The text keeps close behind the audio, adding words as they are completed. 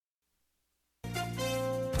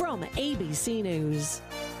from ABC News.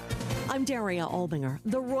 I'm Daria Albinger.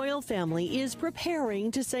 The royal family is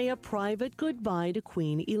preparing to say a private goodbye to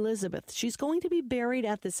Queen Elizabeth. She's going to be buried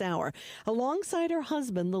at this hour alongside her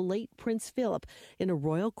husband, the late Prince Philip, in a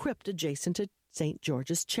royal crypt adjacent to St.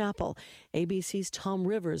 George's Chapel. ABC's Tom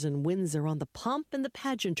Rivers in Windsor on the pomp and the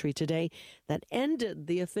pageantry today that ended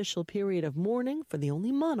the official period of mourning for the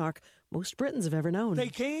only monarch most Britons have ever known. They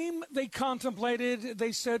came, they contemplated,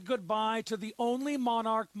 they said goodbye to the only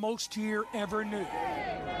monarch most here ever knew.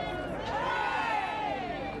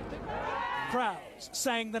 Crowds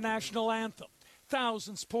sang the national anthem.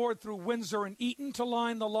 Thousands poured through Windsor and Eton to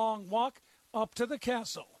line the long walk up to the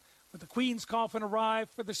castle, where the Queen's coffin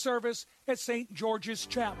arrived for the service at St. George's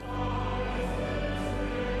Chapel.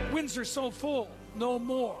 Windsor so full, no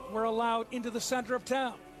more were allowed into the center of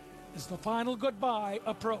town as the final goodbye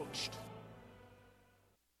approached.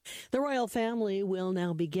 The royal family will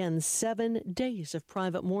now begin 7 days of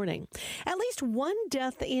private mourning. At least one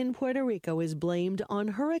death in Puerto Rico is blamed on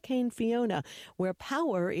Hurricane Fiona, where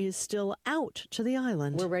power is still out to the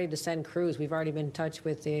island. We're ready to send crews. We've already been in touch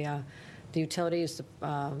with the utilities,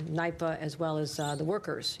 NYPA, as well as the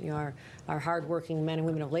workers. You know, our hardworking men and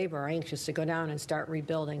women of labor are anxious to go down and start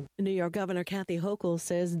rebuilding. New York Governor Kathy Hochul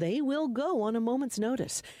says they will go on a moment's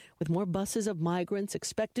notice. With more buses of migrants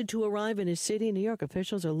expected to arrive in his city, New York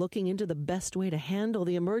officials are looking into the best way to handle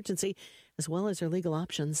the emergency, as well as their legal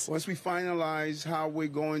options. Once we finalize how we're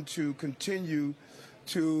going to continue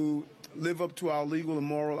to live up to our legal and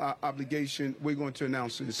moral obligation, we're going to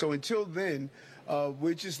announce it. So until then,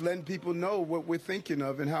 we're just letting people know what we're thinking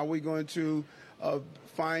of and how we're going to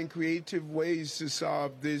find creative ways to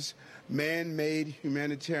solve this man-made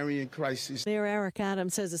humanitarian crisis. Mayor Eric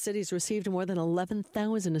Adams says the city's received more than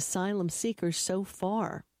 11,000 asylum seekers so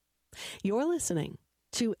far. You're listening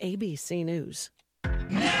to ABC News.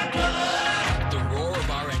 The roar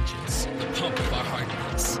of our engines, the pump of our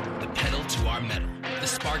heartbeats, the pedal to our metal, the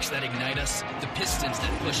sparks that ignite us, the pistons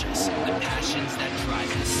that push us, the passions that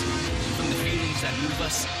drive us. From the feelings that move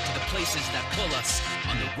us to the places that pull us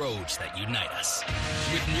on the roads that unite us.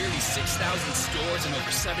 With nearly 6,000 stores and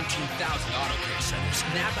over 17,000 auto care centers,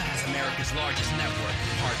 Napa has America's largest network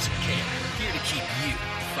of parts and care, here to keep you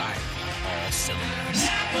firing on all cylinders.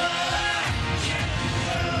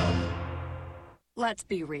 Let's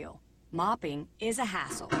be real. Mopping is a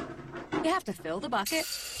hassle. You have to fill the bucket,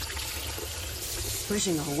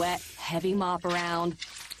 pushing a wet, heavy mop around,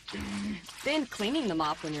 then cleaning the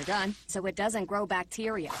mop when you're done so it doesn't grow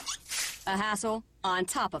bacteria. A hassle on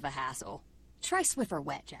top of a hassle. Try Swiffer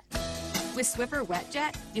Wet Jet. With Swiffer Wet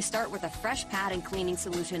Jet, you start with a fresh pad and cleaning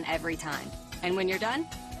solution every time. And when you're done,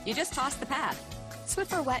 you just toss the pad.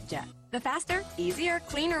 Swiffer Wet Jet. The faster, easier,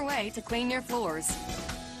 cleaner way to clean your floors.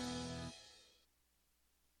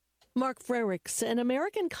 Mark Frerichs, an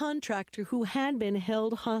American contractor who had been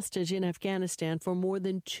held hostage in Afghanistan for more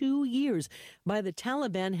than 2 years by the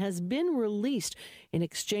Taliban, has been released in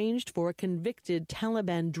exchange for a convicted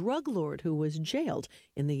Taliban drug lord who was jailed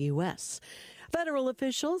in the U.S. Federal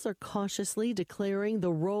officials are cautiously declaring the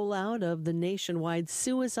rollout of the nationwide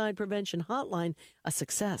suicide prevention hotline a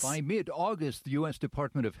success. By mid-August, the U.S.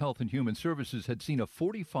 Department of Health and Human Services had seen a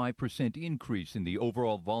 45% increase in the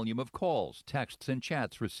overall volume of calls, texts, and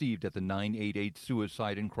chats received at the 988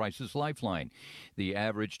 Suicide and Crisis Lifeline. The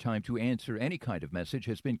average time to answer any kind of message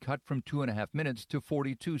has been cut from 2.5 minutes to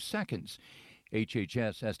 42 seconds.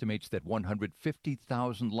 HHS estimates that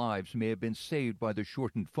 150,000 lives may have been saved by the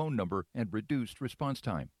shortened phone number and reduced response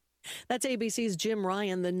time. That's ABC's Jim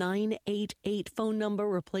Ryan. The 988 phone number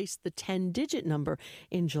replaced the 10-digit number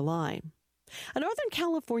in July. A Northern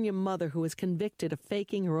California mother who was convicted of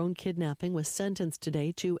faking her own kidnapping was sentenced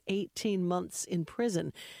today to 18 months in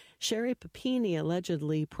prison. Sherry Papini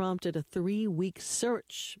allegedly prompted a 3-week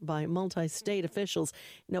search by multi-state officials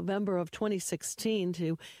in November of 2016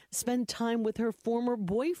 to spend time with her former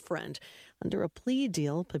boyfriend. Under a plea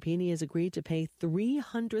deal, Papini has agreed to pay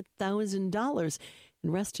 $300,000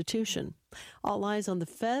 in restitution. All eyes on the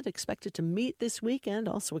Fed, expected to meet this weekend,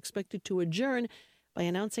 also expected to adjourn by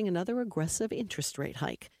announcing another aggressive interest rate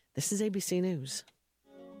hike. This is ABC News.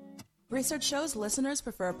 Research shows listeners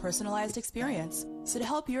prefer a personalized experience. So to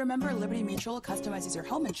help you remember, Liberty Mutual customizes your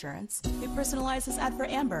home insurance. We personalized this ad for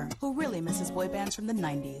Amber, who really misses boy bands from the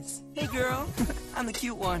 90s. Hey girl, I'm the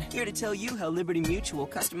cute one, here to tell you how Liberty Mutual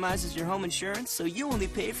customizes your home insurance so you only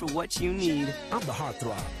pay for what you need. I'm the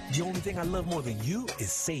heartthrob. The only thing I love more than you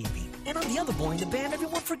is saving. And I'm the other boy in the band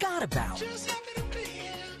everyone forgot about.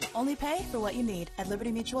 Only pay for what you need at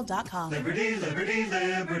libertymutual.com. Liberty, liberty,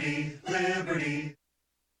 liberty, liberty.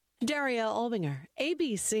 Daria Albinger,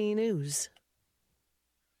 ABC News.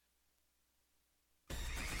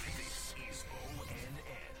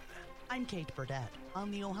 I'm Kate Burdett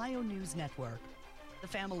on the Ohio News Network. The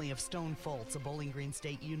family of Stone Foltz, a Bowling Green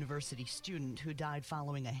State University student who died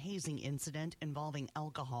following a hazing incident involving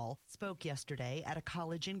alcohol, spoke yesterday at a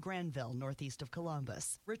college in Granville, northeast of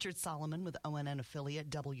Columbus. Richard Solomon with ONN affiliate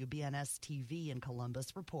WBNS-TV in Columbus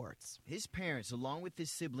reports. His parents, along with his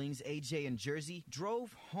siblings AJ and Jersey,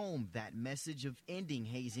 drove home that message of ending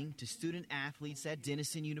hazing to student athletes at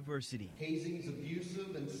Denison University. Hazing is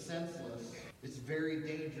abusive and senseless. It's very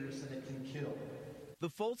dangerous and it can kill. The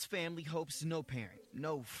Foltz family hopes no parent,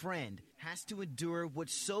 no friend, has to endure what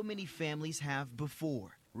so many families have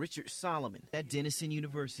before. Richard Solomon at Denison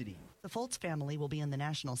University. The Foltz family will be in the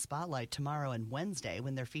national spotlight tomorrow and Wednesday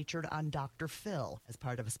when they're featured on Dr. Phil as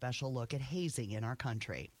part of a special look at hazing in our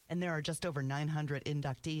country. And there are just over 900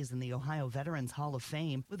 inductees in the Ohio Veterans Hall of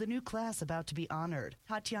Fame, with a new class about to be honored.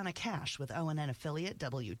 Tatiana Cash with ONN affiliate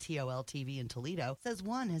WTOL-TV in Toledo says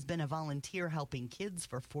one has been a volunteer helping kids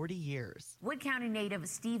for 40 years. Wood County native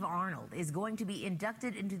Steve Arnold is going to be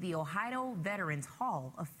inducted into the Ohio Veterans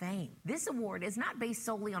Hall of Fame. This award is not based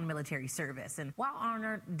solely on military service, and while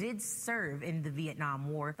Arnold did serve in the Vietnam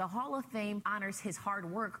War, the Hall of Fame honors his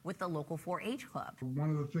hard work with the local 4-H club. One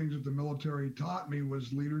of the things that the military taught me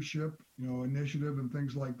was leadership, initiative and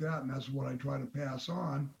things like that, and that's what I try to pass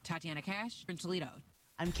on. Tatiana Cash in Toledo.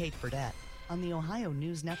 I'm Kate Burdett on the Ohio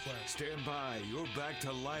News Network. Stand by. You're back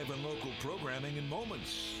to live and local programming in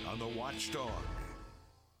moments on the Watchdog.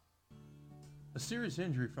 A serious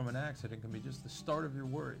injury from an accident can be just the start of your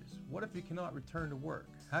worries. What if you cannot return to work?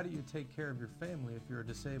 How do you take care of your family if you're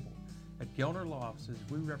disabled? At Gelner Law Offices,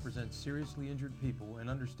 we represent seriously injured people and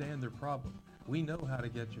understand their problem. We know how to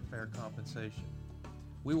get you fair compensation.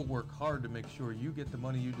 We will work hard to make sure you get the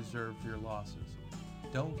money you deserve for your losses.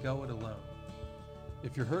 Don't go it alone.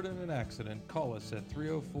 If you're hurt in an accident, call us at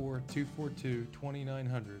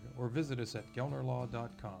 304-242-2900 or visit us at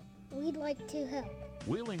gelnerlaw.com. We'd like to help.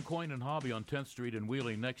 Wheeling Coin and Hobby on 10th Street in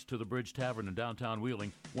Wheeling, next to the Bridge Tavern in downtown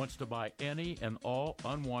Wheeling, wants to buy any and all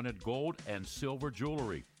unwanted gold and silver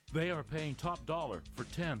jewelry. They are paying top dollar for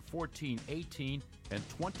 10, 14, 18, and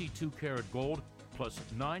 22 karat gold plus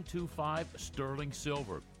 925 sterling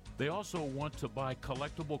silver. They also want to buy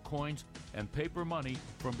collectible coins and paper money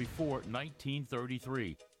from before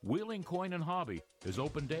 1933. Wheeling Coin and Hobby is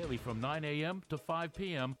open daily from 9 a.m. to 5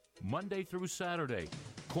 p.m., Monday through Saturday.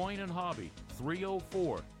 Coin and Hobby,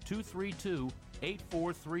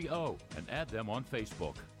 304-232-8430, and add them on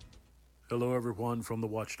Facebook. Hello, everyone, from the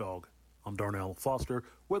Watchdog. I'm Darnell Foster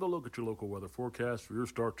with a look at your local weather forecast for your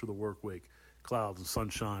start to the work week. Clouds and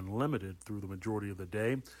sunshine limited through the majority of the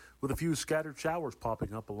day, with a few scattered showers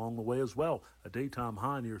popping up along the way as well. A daytime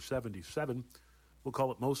high near 77. We'll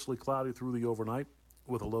call it mostly cloudy through the overnight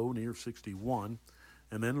with a low near 61.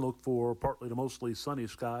 And then look for partly to mostly sunny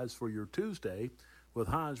skies for your Tuesday, with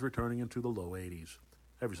highs returning into the low 80s.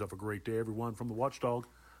 Have yourself a great day, everyone. From the Watchdog,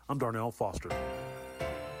 I'm Darnell Foster.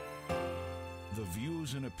 The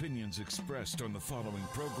views and opinions expressed on the following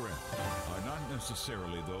program are not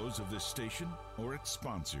necessarily those of this station or its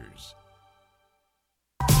sponsors.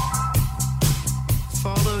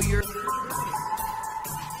 Follow your...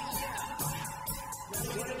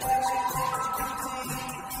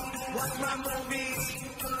 Watch my movies.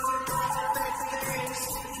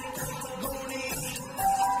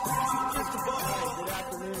 Good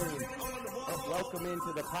afternoon. Welcome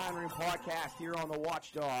into the Pine Room Podcast here on the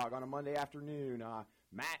Watchdog on a Monday afternoon.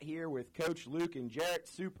 Matt here with Coach Luke and Jarrett.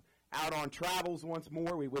 Soup out on travels once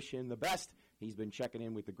more. We wish him the best. He's been checking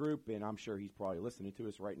in with the group, and I'm sure he's probably listening to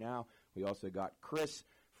us right now. We also got Chris,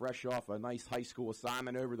 fresh off a nice high school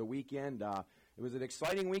assignment over the weekend. It was an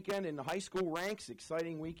exciting weekend in the high school ranks,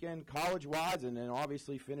 exciting weekend college-wise, and then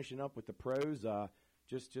obviously finishing up with the pros.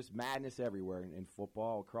 Just madness everywhere in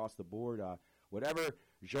football across the board. Whatever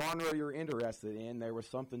genre you're interested in, there was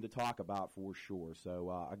something to talk about for sure.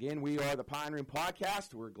 So, again, we are the Pine Room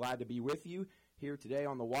Podcast. We're glad to be with you here today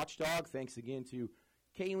on the Watchdog. Thanks again to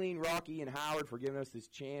Kayleen, Rocky, and Howard for giving us this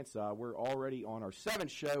chance. We're already on our 7th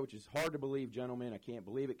show, which is hard to believe, gentlemen. I can't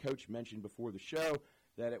believe it. Coach mentioned before the show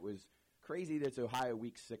that it was crazy that it's Ohio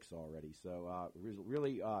Week 6 already. So we're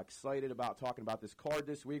really excited about talking about this card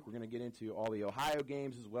this week. We're going to get into all the Ohio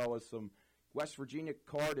games as well as some West Virginia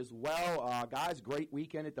card as well. Guys, great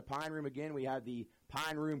weekend at the Pine Room again. We had the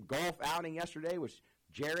Pine Room golf outing yesterday, which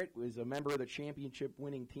Jarrett was a member of the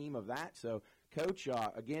championship-winning team of that. So, Coach,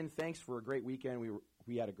 again, thanks for a great weekend.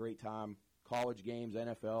 We had a great time. College games,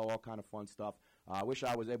 NFL, all kind of fun stuff. I wish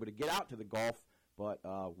I was able to get out to the golf, but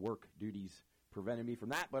work duties prevented me from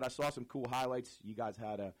that. But I saw some cool highlights. You guys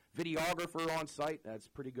had a videographer on site. That's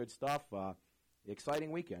pretty good stuff.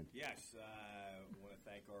 Exciting weekend. Yes. I want to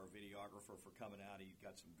thank our videographer for coming out. He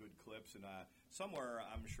got some good clips, and somewhere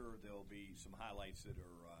I'm sure there'll be some highlights that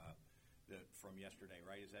are from yesterday,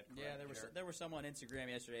 right? Is that correct? Yeah, there were some on Instagram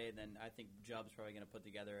yesterday, and then I think Jub's probably going to put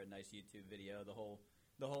together a nice YouTube video. The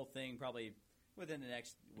whole thing probably within the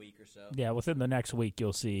next week or so. Yeah, within the next week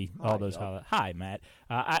you'll see all those highlights. Hi, Matt.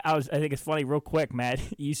 I think it's funny, real quick, Matt.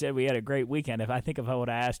 You said we had a great weekend. If I would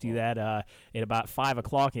have asked you that at about 5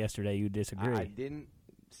 o'clock yesterday, you'd disagree. I didn't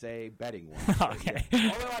say betting one. Okay.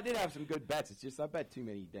 Although I did have some good bets. It's just I bet too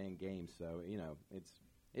many dang games, so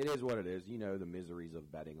it is what it is. You know the miseries of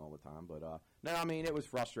betting all the time. But no, I mean it was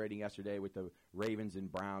frustrating yesterday with the Ravens and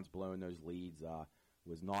Browns blowing those leads.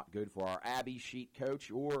 Was not good for our Abby Sheet coach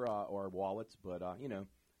or our wallets, but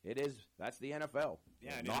it is. That's the NFL.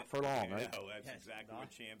 Yeah, not for long, right? No, that's exactly what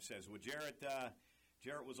Champ says. Well,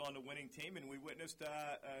 Jarrett was on the winning team, and we witnessed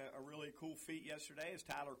a really cool feat yesterday as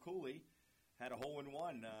Tyler Cooley had a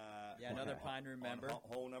hole-in-one. Another Pine Room member.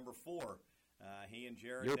 Hole number 4. He and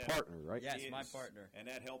Jarrett. Your partner, right? Yes, my partner. And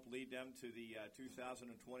that helped lead them to the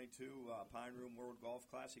 2022 Pine Room World Golf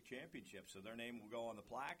Classic Championship. So their name will go on the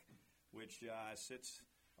plaque, which sits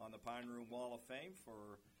on the Pine Room Wall of Fame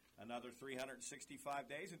for another 365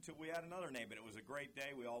 days until we had another name. But it was a great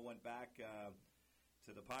day. We all went back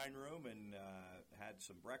to the Pine Room and had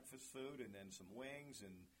some breakfast food and then some wings.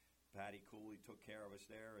 And Patty Cooley took care of us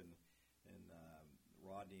there, and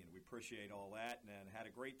Rodney, and we appreciate all that. And had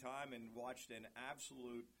a great time and watched an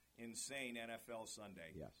absolute insane NFL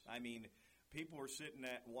Sunday. Yes. I mean, people were sitting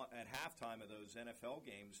at halftime of those NFL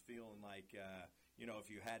games feeling like if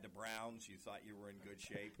you had the Browns, you thought you were in good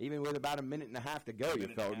shape. Even with about a minute and a half to go, you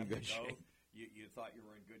felt in good shape. You thought you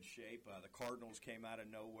were in good shape. The Cardinals came out of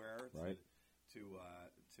nowhere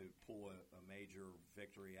to pull a major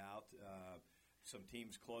victory out. Some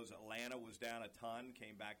teams closed. Atlanta was down a ton,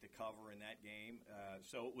 came back to cover in that game.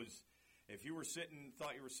 So it was. If you were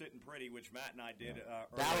thought you were sitting pretty, which Matt and I did.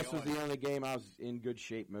 Dallas was the only game I was in good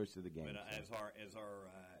shape most of the game. But as our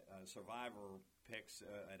survivor picks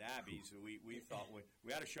at Abby's, we thought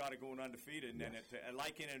we had a shot at going undefeated, and then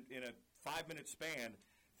like in a 5-minute span,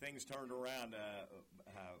 things turned around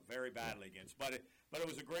very badly against. But it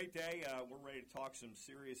was a great day. We're ready to talk some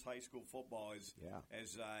serious high school football.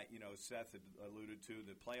 As Seth had alluded to,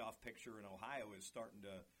 the playoff picture in Ohio is starting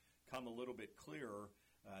to come a little bit clearer.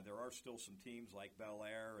 There are still some teams like Bel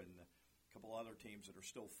Air and a couple other teams that are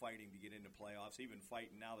still fighting to get into playoffs, even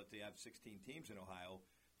fighting now that they have 16 teams in Ohio,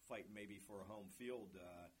 fighting maybe for a home field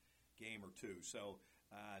game or two. So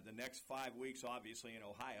the next 5 weeks, obviously, in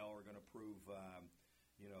Ohio are going to prove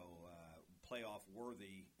playoff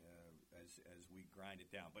worthy as we grind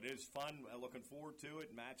it down. But it is fun. Looking forward to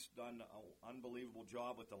it. Matt's done an unbelievable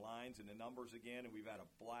job with the lines and the numbers again, and we've had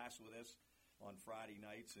a blast with this on Friday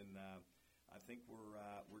nights. And I think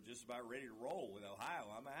we're just about ready to roll with Ohio.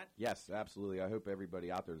 Huh, Matt? Yes, absolutely. I hope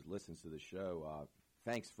everybody out there listens to the show.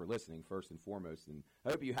 Thanks for listening, first and foremost, and I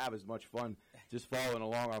hope you have as much fun just following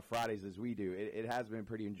along on Fridays as we do. It has been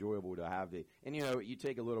pretty enjoyable to have it. And, you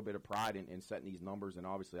take a little bit of pride in setting these numbers, and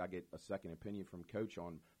obviously I get a second opinion from Coach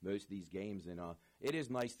on most of these games, and it is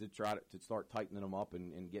nice to try to start tightening them up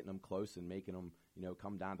and getting them close and making them,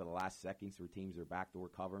 come down to the last seconds where teams are backdoor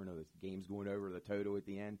covering or the game's going over the total at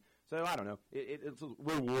the end. So, I don't know. It's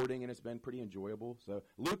rewarding, and it's been pretty enjoyable. So,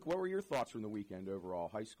 Luke, what were your thoughts from the weekend overall?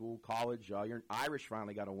 High school, college? Your Irish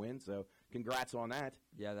finally got a win, so congrats on that.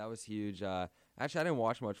 Yeah, that was huge. Actually, I didn't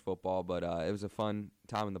watch much football, but it was a fun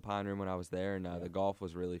time in the Pine Room when I was there, and the golf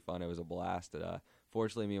was really fun. It was a blast.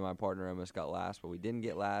 Fortunately, me and my partner almost got last, but we didn't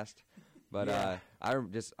get last. But I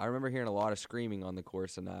remember hearing a lot of screaming on the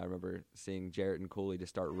course, and I remember seeing Jarrett and Cooley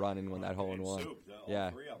just start running when that hole in one.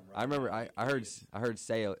 Yeah, I remember I heard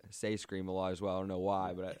say scream a lot as well. I don't know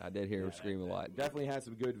why, but I did hear him scream a lot. Definitely had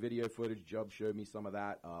some good video footage. Jub showed me some of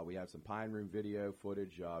that. We have some Pine Room video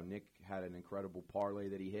footage. Nick had an incredible parlay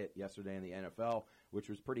that he hit yesterday in the NFL, which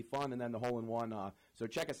was pretty fun, and then the hole-in-one. So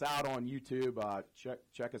check us out on YouTube.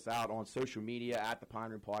 Check us out on social media at the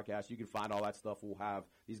Pine Room Podcast. You can find all that stuff.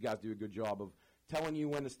 These guys do a good job of telling you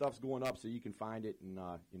when the stuff's going up so you can find it and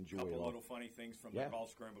enjoy it. A couple little funny things from the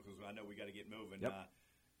golf scramble because I know we got to get moving. Yep.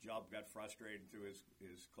 Job got frustrated through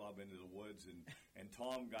his club into the woods, and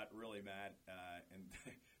Tom got really mad and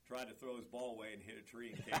tried to throw his ball away and hit a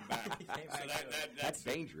tree and came back. That's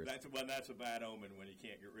dangerous. That's a bad omen when you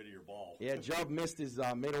can't get rid of your ball. Yeah, Job missed his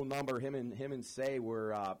middle number. Him and Say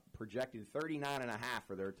were projected 39.5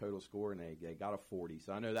 for their total score, and they got a 40.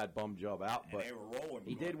 So I know that bummed Job out, but they were rolling.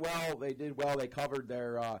 He did well. They did well. They covered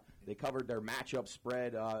their matchup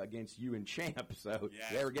spread against you and Champ. So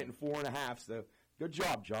they were getting 4.5. So good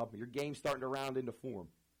job, Job. Your game's starting to round into form.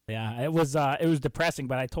 Yeah, it was depressing,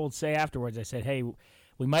 but I told Say afterwards, I said, hey,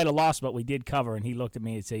 we might have lost, but we did cover. And he looked at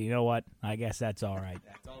me and said, "You know what? I guess that's all right."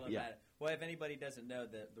 That's all that matters. Well, if anybody doesn't know,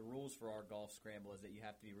 the rules for our golf scramble is that you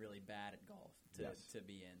have to be really bad at golf to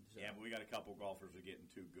be in. So. Yeah, but we got a couple golfers that are getting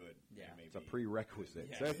too good. Yeah, it's a prerequisite.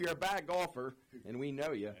 Yeah. So if you're a bad golfer and we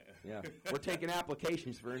know you, we're taking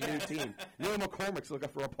applications for a new team. Neil McCormick's looking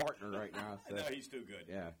for a partner right now. So. No, he's too good.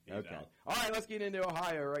 Yeah. He's okay. out. All right, let's get into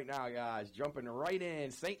Ohio right now, guys. Jumping right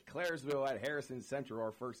in, St. Clairsville at Harrison Central,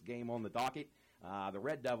 our first game on the docket. The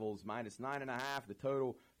Red Devils -9.5. The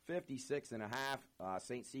total 56.5.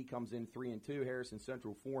 St. C comes in 3-2. Harrison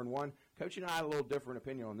Central 4-1. Coach and I had a little different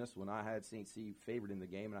opinion on this one. I had St. C favored in the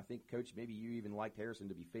game, and I think, Coach, maybe you even liked Harrison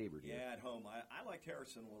to be favored. Yeah, here. at home. I liked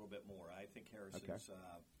Harrison a little bit more. I think Harrison's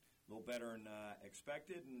a little better than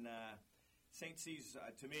expected, and St. C's,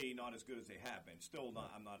 to me, not as good as they have been. Still,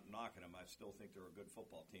 I'm not knocking them. I still think they're a good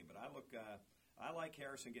football team, but I like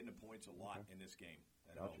Harrison getting the points a lot in this game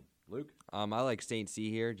at home. Luke? I like St. C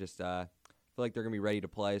here. Just feel like they're going to be ready to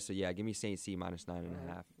play. So, yeah, give me St. C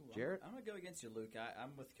 -9.5. Jarrett? I'm going to go against you, Luke.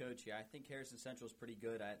 I'm with Coach here. I think Harrison Central is pretty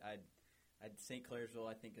good. St. Clairsville,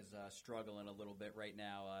 I think, is struggling a little bit right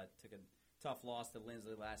now. Took a tough loss to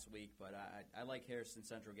Lindsley last week, but I like Harrison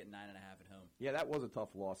Central getting 9.5 at home. Yeah, that was a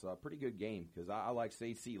tough loss. Pretty good game because I liked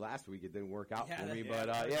St. C last week. It didn't work out for me, but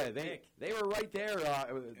they were right there.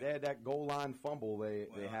 They had that goal line fumble they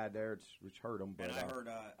had there, which hurt them. But and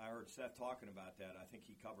I heard Seth talking about that. I think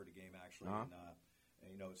he covered the game actually.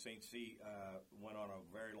 And, St. C went on a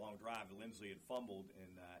very long drive. Lindsley had fumbled,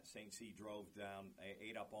 and St. C drove down,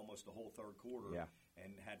 ate up almost the whole third quarter,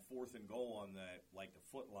 and had 4th and goal on the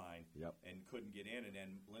foot line, and couldn't get in. And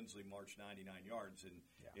then Lindsley marched 99 yards. And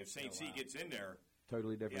if St. C gets in there,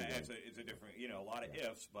 totally different. Yeah, it's a different. A lot of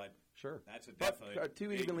ifs, but sure, that's a definite.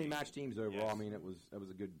 Two evenly matched teams overall. I mean, it was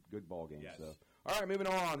a good ball game. Yes. So. All right, moving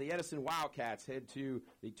on. The Edison Wildcats head to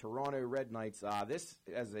the Toronto Red Knights. This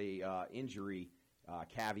as a injury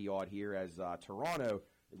caveat here, as Toronto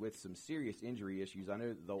with some serious injury issues. I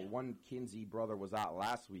know the one Kinsey brother was out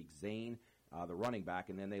last week, Zane, the running back,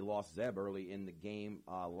 and then they lost Zeb early in the game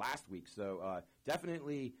last week. So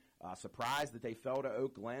definitely surprised that they fell to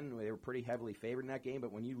Oak Glen. They were pretty heavily favored in that game,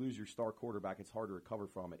 but when you lose your star quarterback, it's hard to recover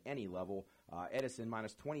from at any level. Edison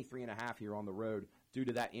 -23.5 here on the road due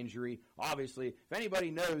to that injury. Obviously, if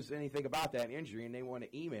anybody knows anything about that injury and they want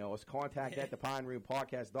to email us, contact at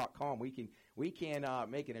thepineRoomPodcast.com. We can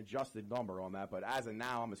make an adjusted number on that, but as of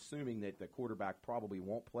now, I'm assuming that the quarterback probably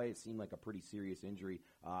won't play. It seemed like a pretty serious injury.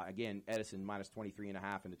 Again, Edison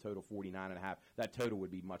 -23.5 and the total 49.5. That total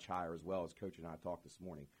would be much higher as well, as Coach and I talked this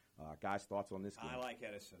morning. Guys, thoughts on this game? I like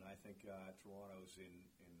Edison. I think Toronto's in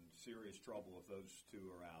serious trouble if those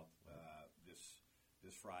two are out this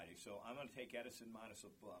Friday. So I'm going to take Edison minus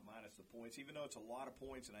the points, even though it's a lot of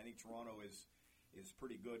points, and I think Toronto is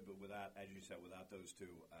pretty good, but without, as you said, without those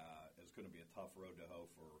two, it's going to be a tough road to hoe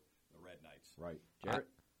for the Red Knights. Right. Jarrett?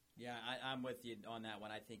 Yeah, I'm with you on that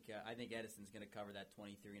one. I think Edison's going to cover that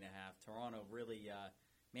 23.5. Toronto really,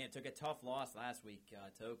 took a tough loss last week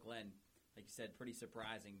to Oak Glen. Like you said, pretty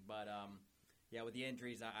surprising. But, with the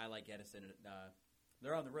injuries, I like Edison.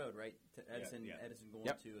 They're on the road, right? Edison going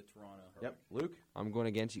to Toronto. Yep. Luke? I'm going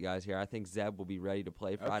against you guys here. I think Zeb will be ready to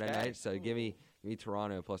play Friday night, so give me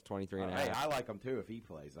Toronto plus 23.5. Hey, I like him too if he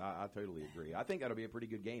plays. I totally agree. I think that'll be a pretty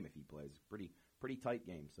good game if he plays. Pretty tight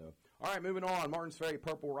game. So, all right, moving on. Martins Ferry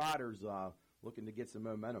Purple Riders looking to get some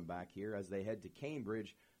momentum back here as they head to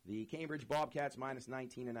Cambridge. The Cambridge Bobcats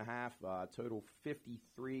 -19.5, total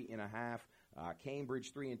 53.5.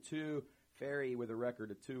 Cambridge 3-2. Ferry with a record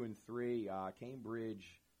of 2-3.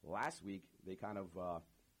 Cambridge last week they kind of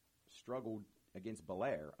struggled against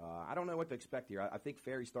Belair. I don't know what to expect here. I think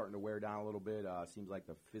Ferry's starting to wear down a little bit. Seems like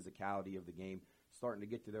the physicality of the game starting to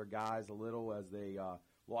get to their guys a little as they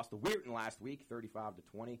lost to Weirton last week,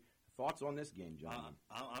 35-20. Thoughts on this game, John?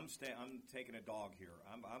 I'm taking a dog here.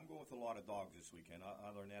 I'm going with a lot of dogs this weekend.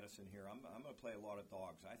 Other than Edison here, I'm going to play a lot of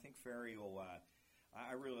dogs. I think Ferry will.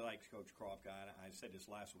 I really like Coach Croft guy. I said this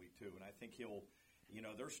last week too, and I think he'll.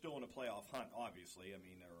 They're still in the playoff hunt. Obviously, I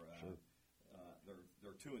mean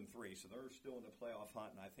they're 2-3, so they're still in the playoff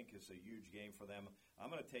hunt, and I think it's a huge game for them. I'm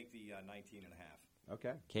going to take the 19.5.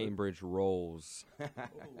 Okay. Cambridge rolls.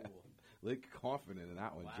 Look confident in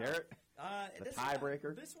that one, Wow. Jarrett. The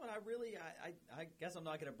tiebreaker. This one, I guess I'm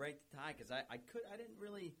not going to break the tie because I didn't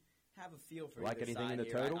really have a feel for like either anything side in the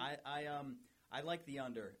here. total. I like the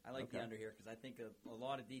under. I like the under here because I think a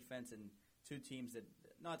lot of defense and two teams that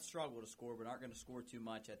not struggle to score but aren't going to score too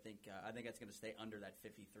much. I think that's going to stay under that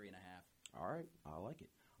 53.5. All right, I like it.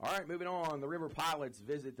 All right, moving on. The River Pilots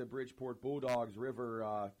visit the Bridgeport Bulldogs.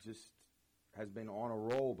 River just has been on a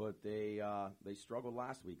roll, but they struggled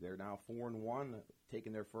last week. They're now 4-1,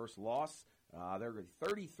 taking their first loss. They're a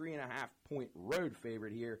 33.5-point road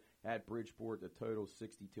favorite here at Bridgeport. The total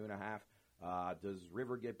 62.5. Does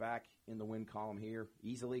River get back in the win column here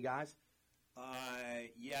easily, guys?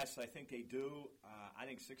 Yes, I think they do. I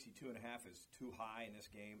think 62.5 is too high in this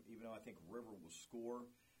game, even though I think River will score.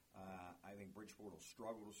 I think Bridgeport will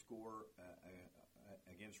struggle to score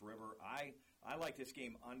against River. I like this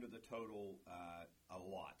game under the total a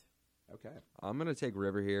lot. Okay. I'm going to take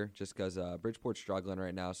River here just because Bridgeport's struggling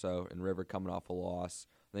right now, and River coming off a loss.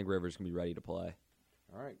 I think River's going to be ready to play.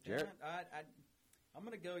 All right, Jarrett? I'm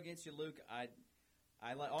going to go against you, Luke.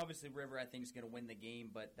 I like obviously River. I think is going to win the game,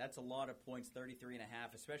 but that's a lot of points, 33.5,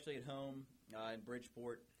 especially at home in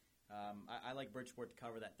Bridgeport. I like Bridgeport to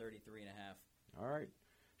cover that 33.5. All right,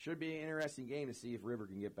 should be an interesting game to see if River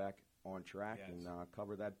can get back on track and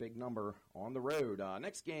cover that big number on the road.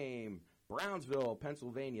 Next game, Brownsville,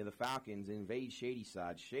 Pennsylvania. The Falcons invade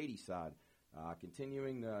Shadyside. Shadyside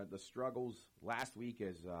continuing the struggles last week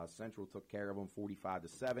as Central took care of them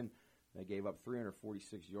 45-7. They gave up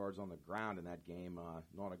 346 yards on the ground in that game.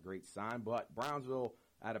 Not a great sign. But Brownsville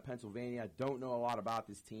out of Pennsylvania, I don't know a lot about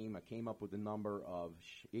this team. I came up with the number of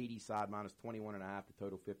Shadyside minus 21.5 to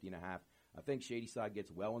total 50.5. I think Shadyside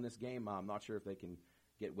gets well in this game. I'm not sure if they can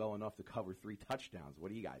get well enough to cover 3 touchdowns.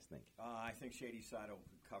 What do you guys think? I think Shadyside will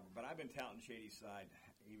cover. But I've been touting Shadyside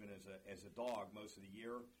even as a dog most of the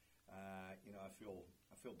year. I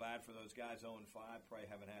feel bad for those guys 0-5. Probably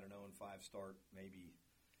haven't had an 0-5 start maybe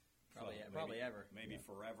ever. Maybe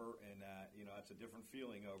forever, and it's a different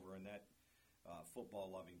feeling over in that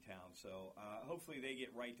football-loving town. So hopefully they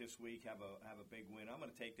get right this week, have a big win. I'm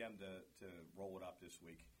going to take them to roll it up this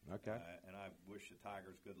week. Okay. And I wish the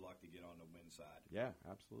Tigers good luck to get on the win side. Yeah,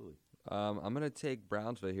 absolutely. I'm going to take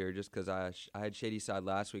Brownsville here just because I had Shadyside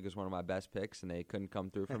last week as one of my best picks, and they couldn't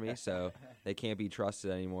come through for me, so they can't be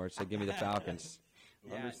trusted anymore. So give me the Falcons.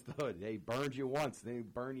 Yeah. Understood. They burned you once, they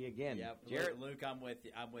burn you again. Yeah, Jarrett? Luke, I'm with you.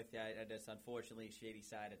 I just unfortunately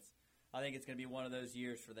Shadyside. I think it's going to be one of those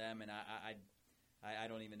years for them, and I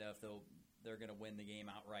don't even know if they're going to win the game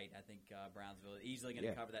outright. I think Brownsville is easily going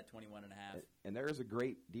to cover that 21.5. And there is a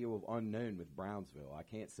great deal of unknown with Brownsville. I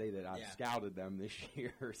can't say that I've scouted them this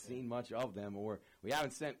year or seen much of them, or we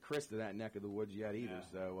haven't sent Chris to that neck of the woods yet either,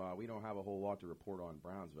 so we don't have a whole lot to report on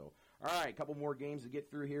Brownsville. All right, a couple more games to get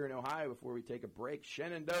through here in Ohio before we take a break.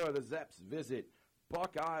 Shenandoah, the Zeps visit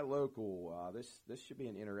Buckeye Local. This should be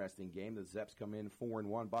an interesting game. The Zeps come in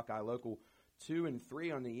 4-1. Buckeye Local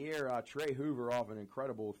 2-3 on the year. Trey Hoover off an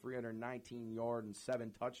incredible 319-yard and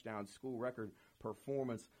 7 touchdown school record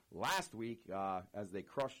performance last week as they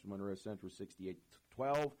crushed Monroe Central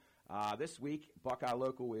 68-12. This week, Buckeye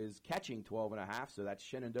Local is catching 12.5, so that's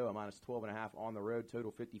Shenandoah minus 12.5 on the road,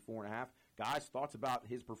 total 54.5. Guys, thoughts about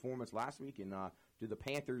his performance last week, and do the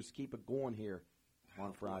Panthers keep it going here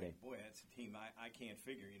on Friday? Boy, that's a team I can't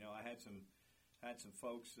figure. I had some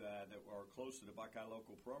folks that were close to the Buckeye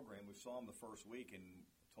Local program who saw them the first week and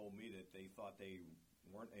told me that they thought they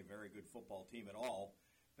weren't a very good football team at all,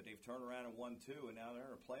 but they've turned around and won 2, and now they're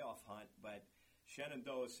in a playoff hunt. But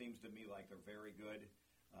Shenandoah seems to me like they're very good.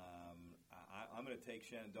 I'm going to take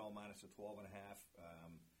Shenandoah minus a 12.5,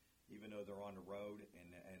 even though they're on the road,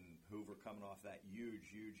 and Hoover coming off that huge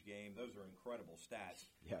game. Those are incredible stats.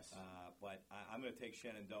 Yes. But I'm going to take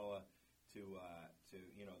Shenandoah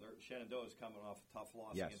Shenandoah's coming off a tough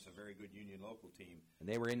loss against a very good Union Local team, and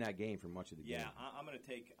they were in that game for much of the game. Yeah, I'm going to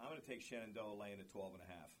take Shenandoah laying at 12.5.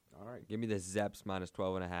 All right, give me the Zeps minus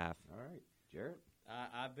 12.5. All right, Jarrett.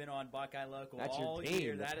 I've been on Buckeye Local That's all your team,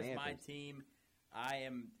 year. the That is Panthers. my team. I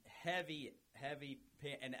am heavy,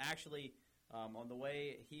 and actually on the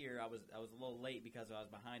way here, I was a little late because I was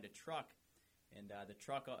behind a truck, and the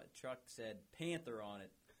truck said Panther on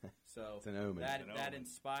it. So It's an omen. That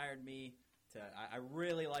inspired me to. I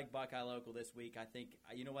really like Buckeye Local this week. I think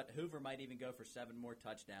you know what, Hoover might even go for 7 more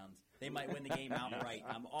touchdowns. They might win the game outright.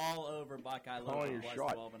 I'm all over Buckeye Local plus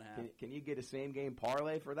 12.5. Can you get a same game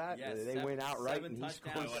parlay for that? Yes, They win outright and he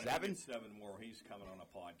touchdowns. scores 7. 7 more. He's coming on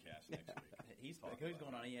a podcast next week. He's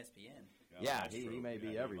going on ESPN. Yeah, he may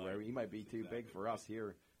be everywhere. He might be too big for us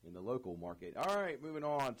here in the local market. All right, moving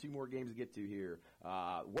on. 2 more games to get to here.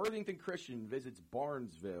 Worthington Christian visits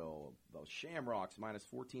Barnesville. The Shamrocks minus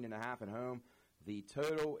 14.5 at home. The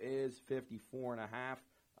total is 54.5.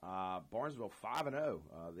 Barnesville 5-0.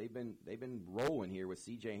 They've been rolling here with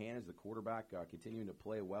C.J. Hannon as the quarterback, continuing to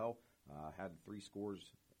play well. Had 3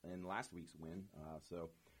 scores in last week's win.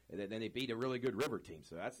 Then they beat a really good River team.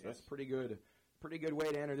 So that's pretty good. Pretty good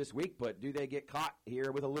way to enter this week, but do they get caught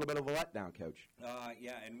here with a little bit of a letdown, Coach?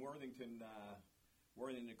 Yeah, and Worthington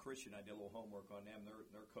Worthington Christian, I did a little homework on them.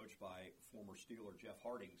 They're coached by former Steeler Jeff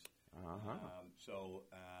Hardings. So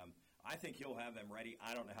I think he'll have them ready.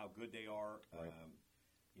 I don't know how good they are. Right.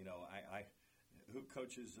 Who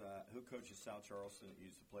coaches South Charleston? He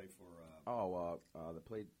used to play for.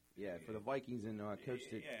 For the Vikings and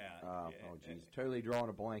coached it. Totally drawing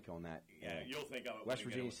a blank on that. You'll think of it. West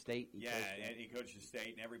Virginia State. And he coaches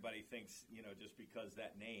State, and everybody thinks just because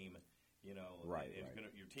that name.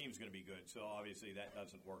 Your team's going to be good. So obviously that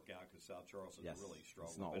doesn't work out because South Charleston really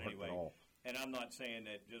struggles. It's not but working at all. And I'm not saying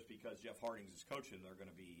that just because Jeff Hardings is coaching, they're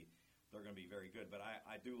going to be very good. But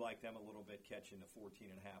I do like them a little bit, catching the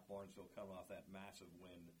 14.5. Barnesville coming off that massive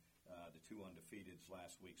win, the 2 undefeateds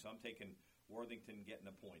last week. So I'm taking Worthington getting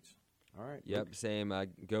the points. All right. Yep, same.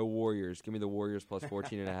 Go Warriors. Give me the Warriors plus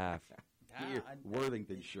 14.5. Get your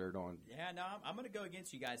Worthington shirt on. Yeah, no, I'm going to go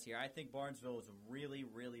against you guys here. I think Barnesville is really,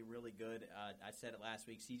 really, really good. I said it last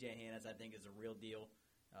week. C.J. Hannas, I think, is a real deal.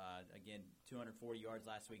 Again, 240 yards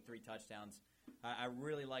last week, 3 touchdowns. I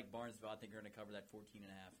really like Barnesville. I think they're going to cover that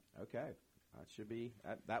 14.5. Okay. That should be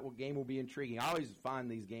that game will be intriguing. I always find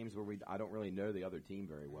these games where I don't really know the other team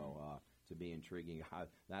very well to be intriguing.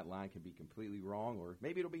 That line can be completely wrong, or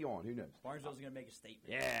maybe it'll be on. Who knows? Barnesville's going to make a statement.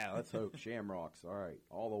 Yeah, let's hope. Shamrocks. All right,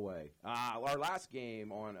 all the way. Our last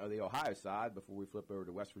game on the Ohio side before we flip over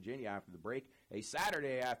to West Virginia after the break, a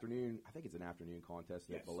Saturday afternoon, I think it's an afternoon contest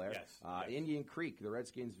at Belair. Yes. Indian Creek, the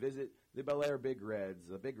Redskins visit the Belair Big Reds.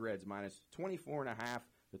 The Big Reds minus 24.5,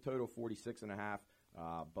 the total 46.5.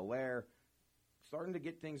 Belair starting to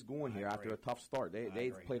get things going here after a tough start.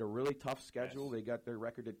 They've played a really tough schedule. Yes. They got their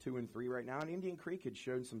record at 2-3 right now, and Indian Creek had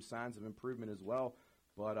shown some signs of improvement as well,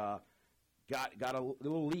 but got a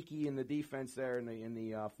little leaky in the defense there in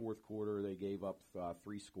the fourth quarter. They gave up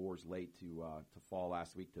 3 scores late to fall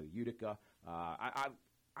last week to Utica.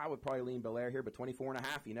 I would probably lean Belair here, but 24.5,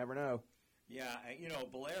 you never know. Yeah,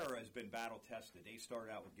 Belair has been battle tested. They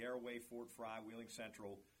started out with Garraway, Fort Fry, Wheeling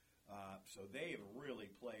Central. So they've really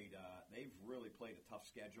played a tough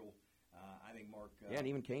schedule. I think Mark. And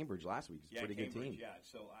even Cambridge last week is a pretty good team. Yeah,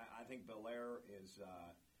 so I think Belair is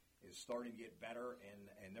starting to get better,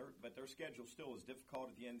 but their schedule still is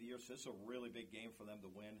difficult at the end of the year. So this is a really big game for them to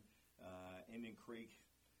win. Indian Creek,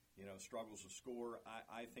 struggles to score.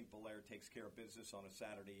 I think Belair takes care of business on a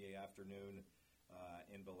Saturday afternoon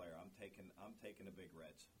in Belair. I'm taking the Big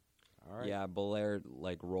Reds. All right. Yeah, Belair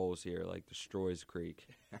rolls here, destroys Creek.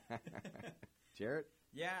 Jarrett?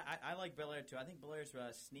 Yeah, I like Belair too. I think Belair's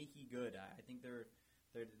sneaky good. I think they're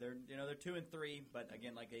 2-3, but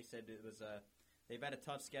again, like they said, it was they've had a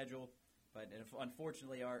tough schedule. But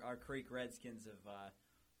unfortunately, our Creek Redskins have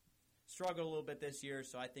struggled a little bit this year.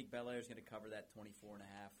 So I think Belair's going to cover that 24.5,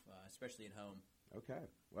 especially at home. Okay.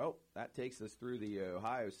 Well, that takes us through the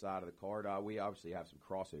Ohio side of the card. We obviously have some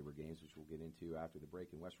crossover games, which we'll get into after the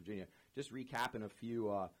break in West Virginia. Just recapping a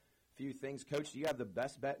few things. Coach, do you have the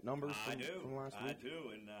best bet numbers from last week? I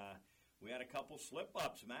do, and we had a couple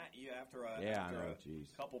slip-ups, Matt. After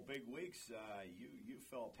a couple big weeks, you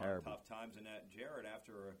felt tough times in that. Jared,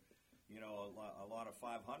 after a lot of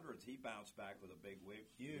 500s, he bounced back with a big week.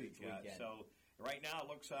 Huge weekend. So right now, it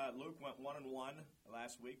looks Luke went 1-1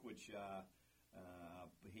 last week, which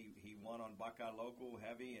he won on Buckeye Local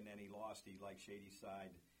heavy, and then he lost. He liked Shady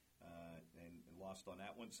Side and lost on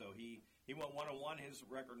that one. So he went 1-1. His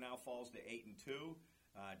record now falls to 8-2.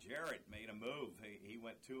 Jarrett made a move. He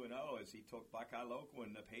went 2-0 as he took Buckeye Local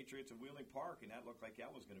and the Patriots of Wheeling Park, and that looked like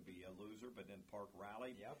that was going to be a loser. But then Park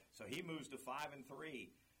rallied. Yep. So he moves to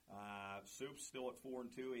 5-3. Soup's still at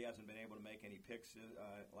 4-2. He hasn't been able to make any picks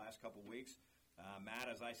last couple weeks. Matt,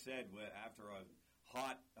 as I said, after a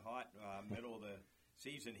hot middle of the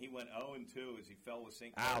season, he went 0-2 as he fell with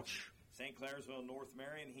St. Clairsville, North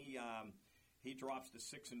Marion. He drops to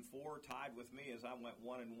 6-4, tied with me as I went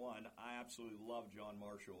 1-1. I absolutely loved John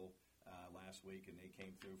Marshall last week, and they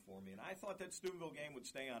came through for me. And I thought that Steubenville game would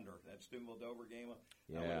stay under. That Steubenville-Dover game,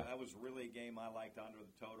 that was really a game I liked under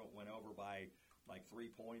the total. It went over by 3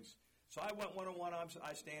 points. So I went 1-1.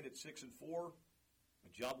 I stand at 6-4.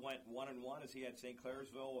 Jubb went 1-1 as he had St.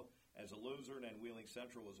 Clairsville as a loser, and then Wheeling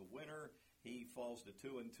Central as a winner. He falls to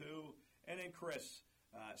 2-2, and then Chris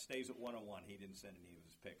stays at 1-1. He didn't send any of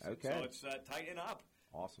his picks. Okay, so it's tightening up.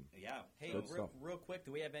 Awesome. Yeah. Hey, real quick,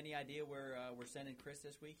 do we have any idea where we're sending Chris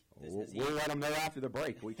this week? We'll let him know after the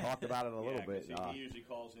break. We talked about it a little bit. He usually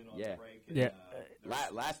calls in on the break. And,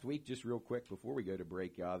 last week, just real quick before we go to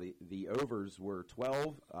break, the overs were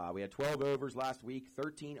 12. We had 12 overs last week,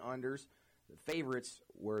 13 unders. The favorites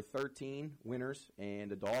were 13 winners,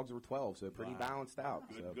 and the dogs were 12, so pretty balanced out.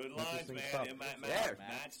 Good lines, man.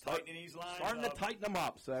 Matt's tightening these lines starting up. to tighten them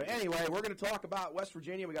up. So anyway, we're going to talk about West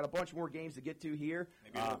Virginia. We got a bunch more games to get to here.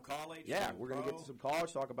 Maybe a little college. Yeah, we're going to get to some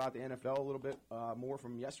college, talk about the NFL a little bit more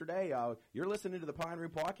from yesterday. You're listening to the Pine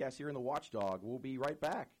Room Podcast here in the Watchdog. We'll be right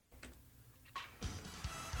back.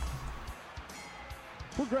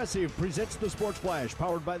 Progressive presents the Sports Flash,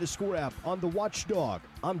 powered by the Score app on the Watchdog.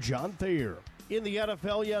 I'm John Thayer. In the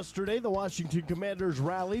NFL yesterday, the Washington Commanders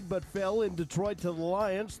rallied but fell in Detroit to the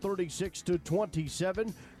Lions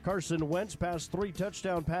 36-27. Carson Wentz passed 3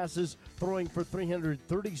 touchdown passes, throwing for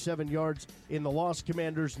 337 yards in the loss.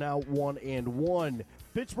 Commanders now 1-1.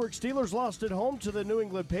 Pittsburgh Steelers lost at home to the New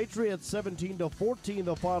England Patriots 17-14,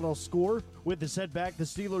 the final score. With the setback, the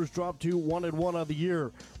Steelers dropped to 1-1 on the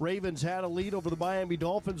year. Ravens had a lead over the Miami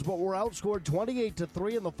Dolphins, but were outscored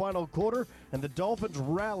 28-3 in the final quarter, and the Dolphins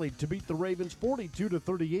rallied to beat the Ravens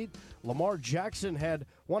 42-38. Lamar Jackson had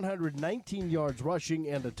 119 yards rushing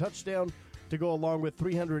and a touchdown to go along with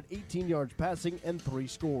 318 yards passing and 3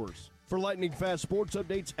 scores. For lightning fast sports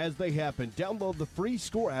updates as they happen, download the free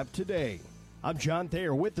Score app today. I'm John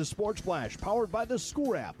Thayer with the Sports Flash, powered by the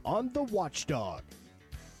Score app on the Watchdog.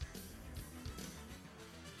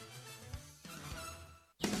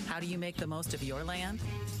 How do you make the most of your land?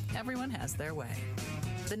 Everyone has their way.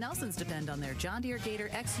 The Nelsons depend on their John Deere Gator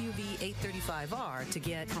XUV 835R to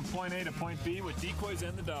get from point A to point B with decoys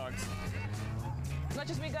and the dogs. As much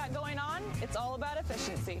as we got going on, it's all about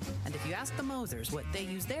efficiency. And if you ask the Mosers what they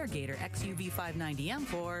use their Gator XUV 590M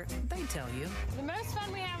for, they tell you. The most fun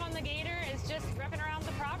we have on the Gator is just ripping around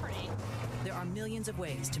the property. There are millions of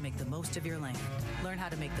ways to make the most of your land. Learn how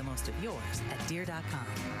to make the most of yours at Deere.com.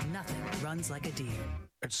 Nothing runs like a Deere.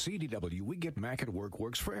 At CDW, we get Mac at Work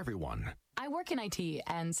works for everyone. I work in IT,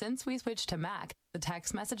 and since we switched to Mac, the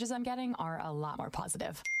text messages I'm getting are a lot more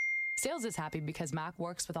positive. Sales is happy because Mac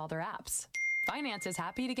works with all their apps. Finance is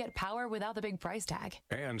happy to get power without the big price tag.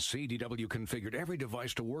 And CDW configured every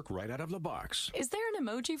device to work right out of the box. Is there an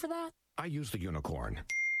emoji for that? I use the unicorn.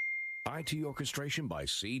 IT orchestration by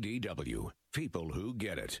CDW. People who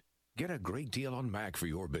get it. Get a great deal on Mac for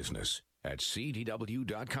your business at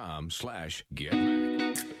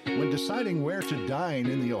cdw.com/getmac. When deciding where to dine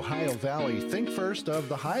in the Ohio Valley, think first of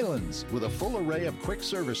the Highlands, with a full array of quick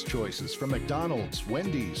service choices from McDonald's,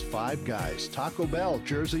 Wendy's, Five Guys, Taco Bell,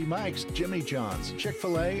 Jersey Mike's, Jimmy John's,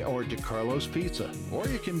 Chick-fil-A, or DeCarlo's Pizza. Or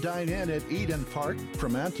you can dine in at Eden Park,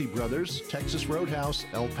 Primanti Brothers, Texas Roadhouse,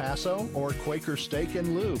 El Paso, or Quaker Steak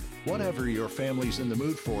and Lube. Whatever your family's in the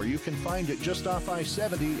mood for, you can find it just off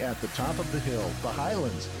I-70 at the top of the hill. The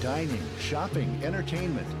Highlands, dining, shopping,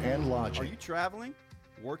 entertainment, and lodging. Are you traveling?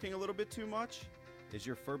 Working a little bit too much? Is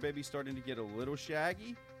your fur baby starting to get a little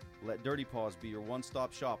shaggy? Let Dirty Paws be your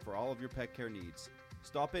one-stop shop for all of your pet care needs.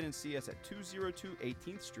 Stop in and see us at 202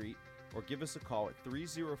 18th Street or give us a call at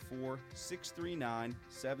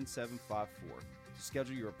 304-639-7754 to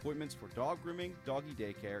schedule your appointments for dog grooming, doggy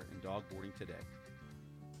daycare, and dog boarding today.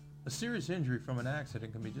 A serious injury from an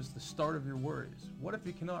accident can be just the start of your worries. What if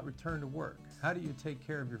you cannot return to work? How do you take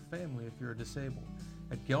care of your family if you're disabled?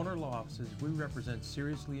 At Gellner Law Offices, we represent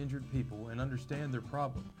seriously injured people and understand their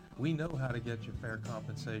problem. We know how to get you fair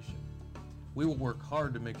compensation. We will work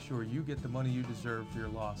hard to make sure you get the money you deserve for your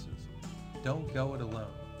losses. Don't go it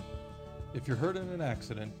alone. If you're hurt in an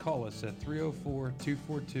accident, call us at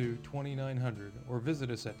 304-242-2900 or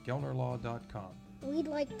visit us at GellnerLaw.com. We'd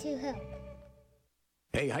like to help.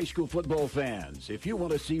 Hey, high school football fans, if you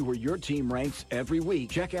want to see where your team ranks every week,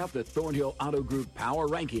 check out the Thornhill Auto Group Power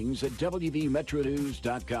Rankings at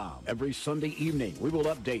WVMetroNews.com. Every Sunday evening, we will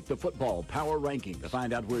update the football Power Rankings. To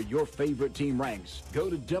find out where your favorite team ranks, go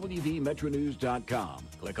to WVMetroNews.com.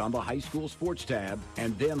 Click on the High School Sports tab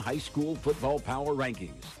and then High School Football Power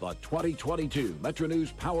Rankings. The 2022 Metro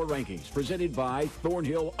News Power Rankings presented by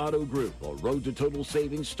Thornhill Auto Group. The road to total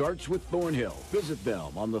savings starts with Thornhill. Visit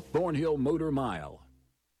them on the Thornhill Motor Mile.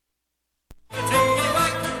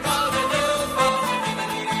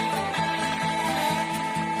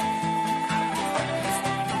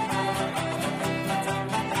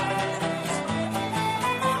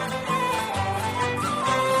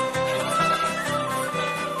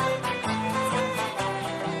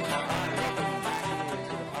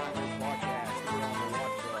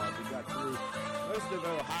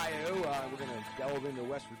 Into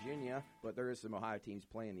West Virginia, but there is some Ohio teams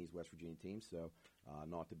playing these West Virginia teams, so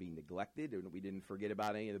not to be neglected. We didn't forget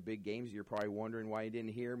about any of the big games. You're probably wondering why you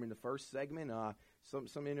didn't hear them in the first segment.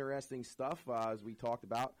 Some interesting stuff as we talked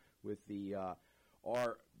about with the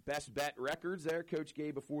our best bet records there Coach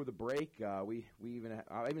gave before the break. I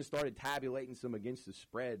even started tabulating some against the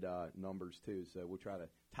spread numbers too, so we'll try to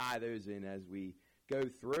tie those in as we go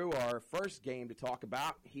through. Our first game to talk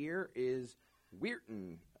about here is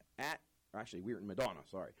Weirton Madonna,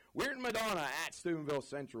 sorry. Weirton Madonna at Steubenville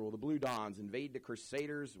Central. The Blue Dons invade the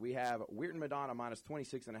Crusaders. We have Weirton Madonna minus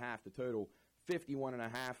 26.5, the total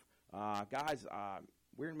 51.5. Guys,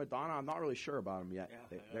 Weirton Madonna, I'm not really sure about them yet.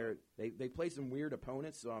 Yeah, they play some weird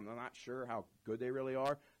opponents, so I'm not sure how good they really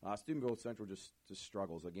are. Steubenville Central just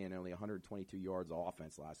struggles. Again, only 122 yards of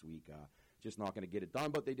offense last week. Just not going to get it done,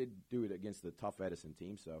 but they did do it against the tough Edison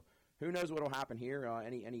team, so who knows what will happen here?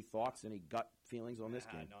 Any thoughts, any gut feelings on this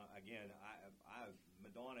game? No, again,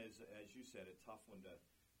 Madonna is, as you said, a tough one to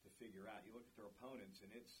figure out. You look at their opponents, and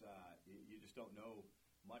it's you just don't know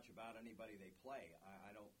much about anybody they play.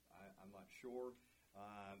 I'm not sure.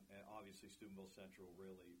 And obviously, Steubenville Central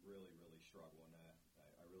really struggle. And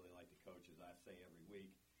I really like the coach, as I say every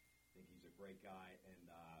week. I think he's a great guy, and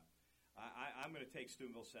I'm going to take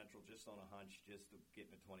Steubenville Central just on a hunch, just to get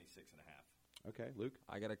in the 26.5. Okay, Luke?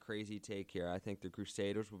 I got a crazy take here. I think the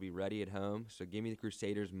Crusaders will be ready at home, so give me the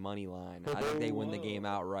Crusaders' money line. I think they win the game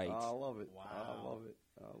outright. I love it. Wow. I love it.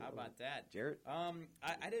 How about that? Jarrett?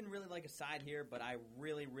 I didn't really like a side here, but I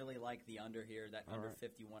really like the under here, that under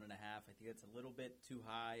 51.5. I think it's a little bit too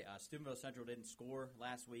high. Steubenville Central didn't score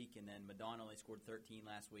last week, and then Madonna only scored 13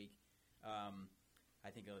 last week. I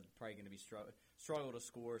think it's probably going to be struggle to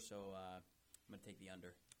score, so I'm going to take the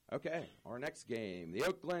under. Okay, our next game, the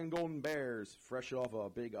Oakland Golden Bears, fresh off a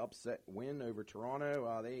big upset win over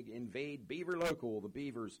Toronto. They invade Beaver Local. The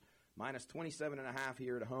Beavers minus 27.5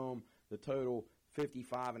 here at home. The total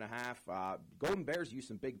 55.5. Golden Bears used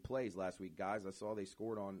some big plays last week, guys. I saw they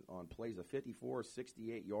scored on plays of 54,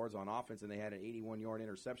 68 yards on offense, and they had an 81-yard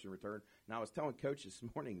interception return. And I was telling Coach this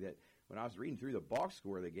morning that when I was reading through the box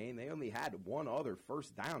score of the game, they only had one other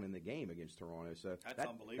first down in the game against Toronto. So that's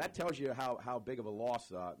unbelievable. That tells you how big of a loss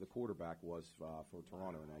the quarterback was for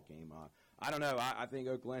Toronto in that game. I don't know. I think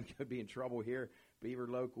Oakland could be in trouble here. Beaver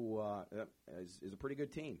Local is a pretty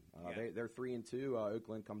good team. They're 3-2.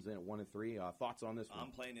 Oakland comes in at 1-3. Thoughts on this one?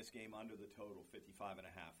 I'm playing this game under the total 55.5.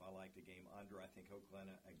 I like the game under. I think Oakland,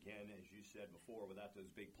 again, as you said before, without those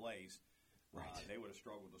big plays, they would have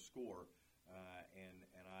struggled to score.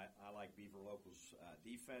 And I like Beaver Local's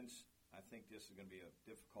defense. I think this is going to be a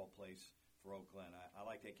difficult place for Oakland. I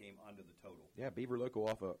like that game under the total. Yeah, Beaver Local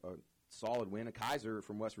off a solid win. A Kaiser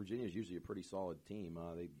from West Virginia is usually a pretty solid team.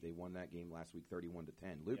 They won that game last week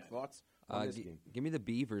 31-10. Luke, thoughts on this game? Give me the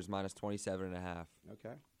Beavers minus 27.5.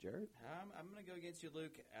 Okay. Jared? I'm going to go against you,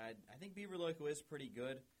 Luke. I think Beaver Local is pretty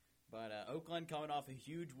good. But Oakland coming off a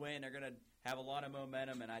huge win, they're going to have a lot of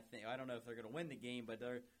momentum, and I don't know if they're going to win the game, but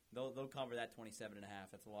they'll cover that 27.5.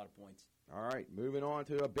 That's a lot of points. All right, moving on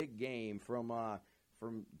to a big game from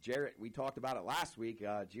Jarrett. We talked about it last week.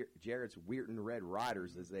 Jarrett's Weirton Red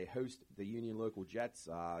Riders as they host the Union Local Jets.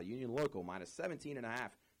 Union Local minus 17.5,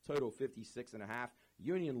 total 56.5.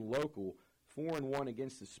 Union Local 4-1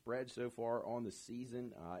 against the spread so far on the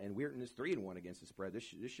season, and Weirton is 3-1 against the spread.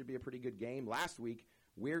 This should be a pretty good game. Last week,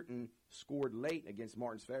 Weirton scored late against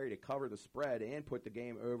Martins Ferry to cover the spread and put the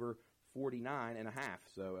game over 49.5.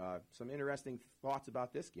 So some interesting thoughts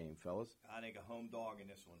about this game, fellas. I think a home dog in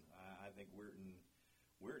this one. I think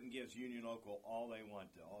Weirton gives Union Local all they want,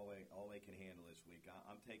 all they can handle this week.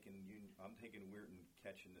 I'm taking Weirton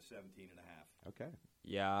catching the 17.5. Okay.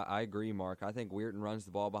 Yeah, I agree, Mark. I think Weirton runs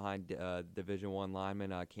the ball behind Division I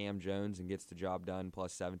lineman Cam Jones and gets the job done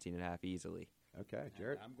plus 17.5 easily. Okay,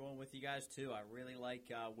 Jarrett. I'm going with you guys too. I really like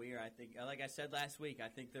Weir. I think, like I said last week, I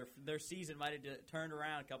think their season might have turned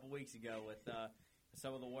around a couple weeks ago with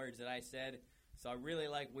some of the words that I said. So I really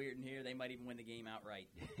like Weirton here. They might even win the game outright.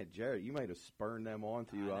 Jarrett, you might have spurned them on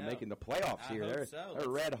to making the playoffs here. They're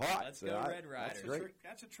red hot. Let's go Red Riders.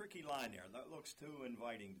 That's a tricky line there. That looks too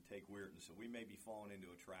inviting to take Weirton, so we may be falling into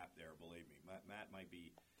a trap there, believe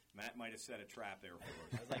me. Matt might have set a trap there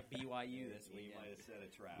for us. It was like BYU this week. He might have set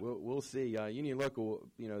a trap. We'll see. Union Local,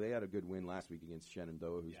 they had a good win last week against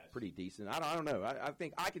Shenandoah, who's pretty decent. I don't know. I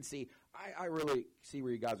think I can see. I really see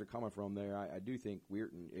where you guys are coming from there. I do think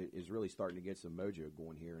Weirton is really starting to get some mojo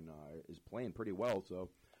going here and is playing pretty well. So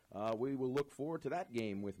we will look forward to that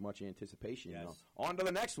game with much anticipation. Yes. On to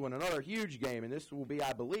the next one, another huge game, and this will be,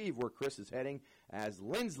 I believe, where Chris is heading as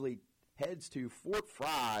Lindsley heads to Fort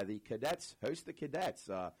Fry. The Cadets host the Cadets.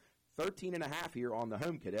 13.5 here on the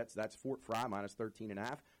home Cadets. That's Fort Fry minus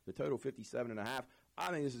 13.5. The total 57.5. I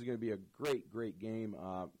think this is going to be a great game.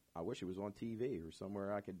 I wish it was on TV or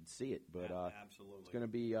somewhere I could see it, but absolutely, it's going to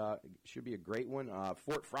be should be a great one.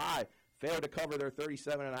 Fort Fry failed to cover their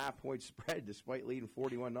 37.5-point spread despite leading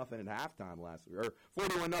 41-0 at halftime last week, or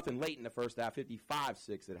 41-0 late in the first half,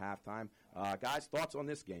 55-6 at halftime. Guys, thoughts on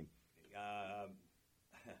this game?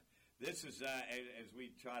 This is as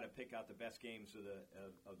we try to pick out the best games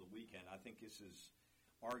of the weekend. I think this is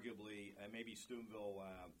arguably maybe Steubenville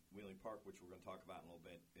Wheeling Park, which we're going to talk about in a little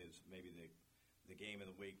bit, is maybe the game of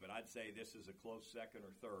the week. But I'd say this is a close second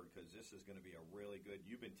or third because this is going to be a really good.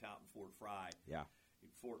 You've been touting Fort Fry. Yeah.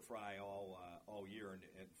 Fort Fry all year,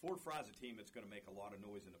 and Fort Fry's a team that's going to make a lot of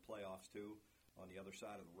noise in the playoffs too, on the other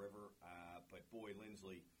side of the river. But boy,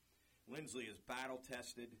 Lindsley is battle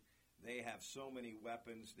tested. They have so many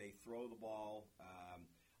weapons. They throw the ball.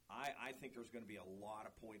 I think there's going to be a lot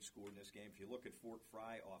of points scored in this game. If you look at Fort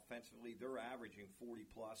Fry offensively, they're averaging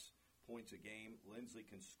 40-plus points a game. Lindsley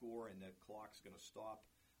can score, and the clock's going to stop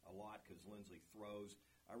a lot because Lindsley throws.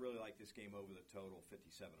 I really like this game over the total,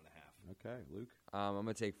 57.5. Okay, Luke? I'm going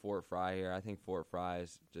to take Fort Fry here. I think Fort Fry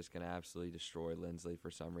is just going to absolutely destroy Lindsley for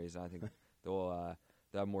some reason. I think they'll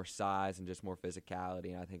have more size and just more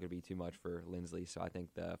physicality, and I think it would be too much for Lindsley. So I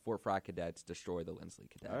think the Fort Fry Cadets destroy the Lindsley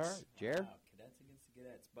Cadets. All right, Jared? Cadets against the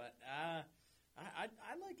Cadets. But I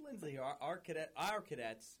like Lindsley. Our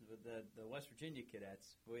Cadets, the West Virginia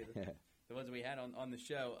Cadets, the ones we had on the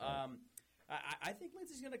show. I think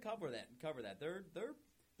Lindsley's going to cover that.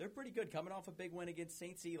 They're pretty good, coming off a big win against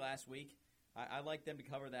St. C last week. I like them to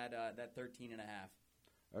cover that 13.5.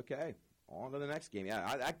 Okay, on to the next game.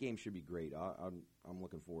 Yeah, that game should be great. I'm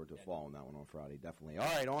looking forward to following that one on Friday, definitely. All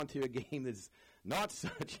right, on to a game that's not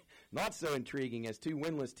so intriguing as two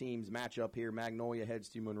winless teams match up here. Magnolia heads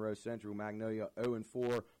to Monroe Central. Magnolia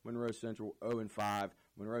 0-4, Monroe Central 0-5.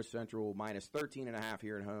 Monroe Central minus 13.5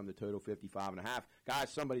 here at home. The total 55.5.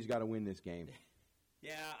 Guys, somebody's got to win this game.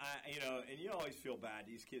 Yeah, and you always feel bad.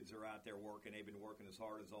 These kids are out there working. They've been working as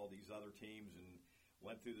hard as all these other teams and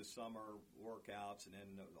went through the summer workouts and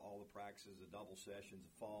then all the practices, the double sessions,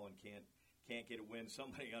 the fall, and can't get a win.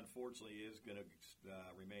 Somebody, unfortunately, is going to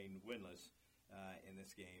remain winless in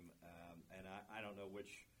this game. And I don't know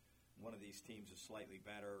which one of these teams is slightly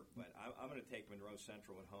better, but I'm going to take Monroe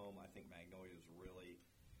Central at home. I think Magnolia is really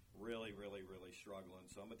struggling.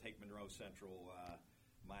 So I'm going to take Monroe Central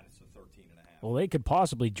minus the 13.5. Well, they could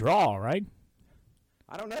possibly draw, right?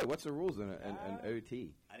 I don't know. What's the rules in an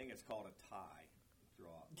OT? I think it's called a tie. Draw.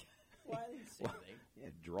 Why do you say that? Yeah,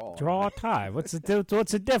 draw. Draw or tie. What's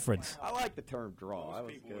the difference? I like the term draw.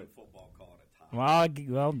 Most people in football call it a tie.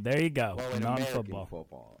 Well, there you go. Well, in non-football.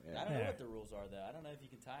 Football. Yeah. I don't know what the rules are, though. I don't know if you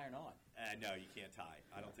can tie or not. No, you can't tie.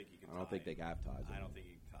 I don't think you can tie. I don't think they have ties. I don't think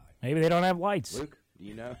you can tie. Maybe they don't have lights. Luke, do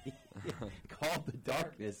you know? Called the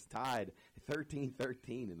darkness tied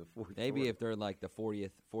 13-13 in the fourth Maybe quarter. if they're in like the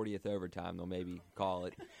 40th overtime, they'll maybe call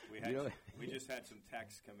it. We just had some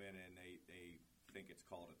texts come in, and they think it's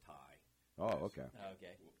called a tie. Oh, okay.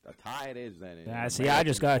 Okay. A tie it is then. See, I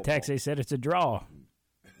just got a text. They said it's a draw.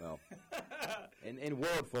 Well, in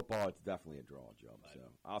world football, it's definitely a draw, Joe. So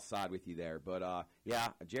I'll side with you there. But, yeah,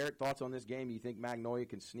 Jarrett, thoughts on this game? You think Magnolia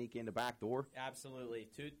can sneak in the back door? Absolutely.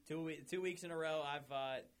 Two weeks in a row,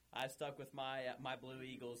 I've stuck with my Blue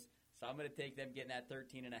Eagles. So I'm going to take them getting that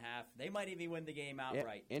 13.5. They might even win the game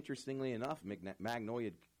outright. Yeah, interestingly enough, Magnolia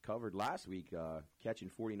covered last week, catching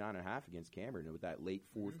 49.5 against Cameron with that late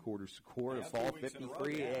fourth quarter score to fall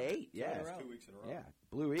 53-8. Yeah, 2 weeks in a row. Yeah,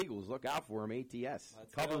 Blue Eagles, look out for them. ATS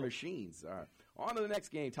cover machines. On to the next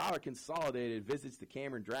game. Tyler Consolidated visits the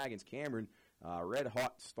Cameron Dragons. Cameron, red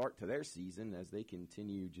hot start to their season as they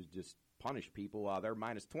continue to just punish people. They're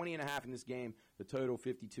minus 20.5 in this game. The total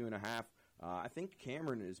 52.5. I think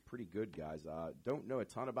Cameron is pretty good, guys. Don't know a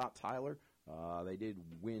ton about Tyler. They did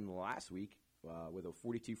win last week with a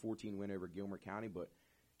 42-14 win over Gilmer County, but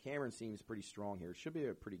Cameron seems pretty strong here. Should be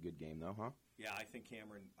a pretty good game, though, huh? Yeah, I think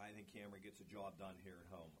Cameron gets a job done here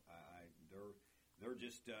at home. They're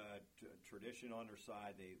just tradition on their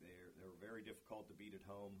side. They're very difficult to beat at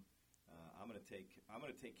home. I'm going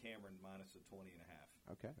to take Cameron minus the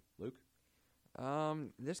 20.5. Okay, Luke.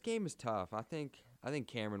 This game is tough. I think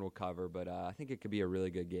Cameron will cover, but I think it could be a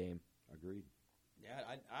really good game. Agreed. Yeah,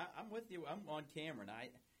 I'm with you. I'm on Cameron.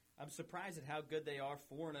 I'm surprised at how good they are.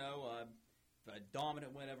 4-0, a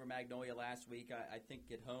dominant win over Magnolia last week. I think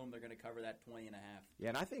at home they're going to cover that 20.5. Yeah,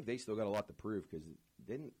 and I think they still got a lot to prove because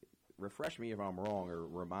refresh me if I'm wrong or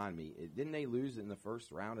remind me. Didn't they lose in the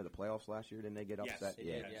first round of the playoffs last year? Didn't they get upset?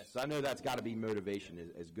 Yes. So I know that's got to be motivation.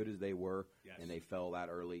 As good as they were, and they fell that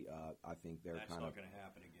early, I think that's not going to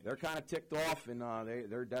happen again. They're kind of ticked off, and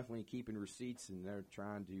they're definitely keeping receipts, and they're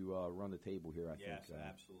trying to run the table here. I think. Yes,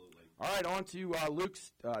 absolutely. All right, on to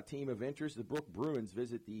Luke's team of interest. The Brook Bruins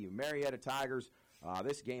visit the Marietta Tigers.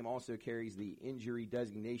 This game also carries the injury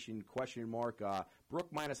designation question mark. Brook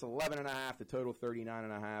minus 11.5, the total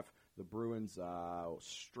 39.5. The Bruins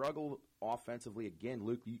struggled offensively again.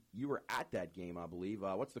 Luke, you were at that game, I believe.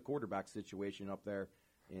 What's the quarterback situation up there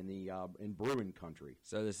in Bruin country?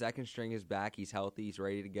 So the second string is back. He's healthy. He's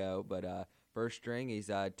ready to go. But first string, he's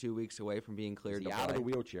 2 weeks away from being cleared Is he to out play. of the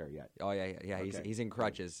wheelchair yet? Oh, yeah. Okay. He's in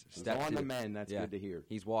crutches. He's Step on 2. the mend. That's good to hear.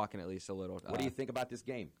 He's walking at least a little. What do you think about this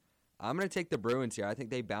game? I'm going to take the Bruins here. I think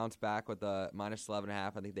they bounce back with a minus 11.5.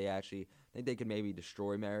 I think they could maybe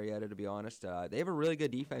destroy Marietta, to be honest. They have a really good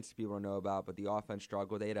defense that people don't know about, but the offense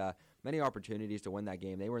struggled. They had many opportunities to win that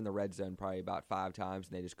game. They were in the red zone probably about 5 times,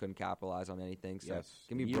 and they just couldn't capitalize on anything. So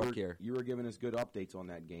give me Brook here. You were giving us good updates on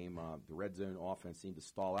that game. The red zone offense seemed to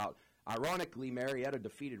stall out. Ironically, Marietta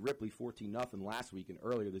defeated Ripley 14-0 last week, and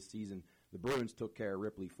earlier this season, the Bruins took care of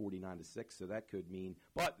Ripley 49-6, so that could mean.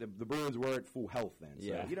 But the Bruins were at full health then,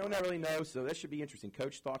 so you don't really know. So that should be interesting.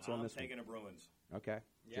 Coach, thoughts on this? I'm taking the Bruins. Okay,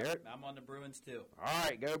 Yeah, Jarrett? I'm on the Bruins too. All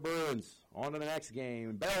right, go Bruins. On to the next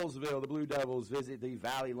game. Bellsville, the Blue Devils visit the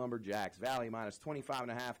Valley Lumberjacks. Valley minus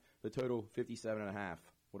 25.5. The total 57.5.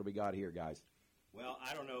 What do we got here, guys? Well,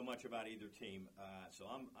 I don't know much about either team, so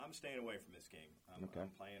I'm staying away from this game. I'm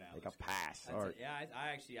playing out. Take a pass. All right.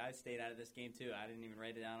 Yeah, I stayed out of this game too. I didn't even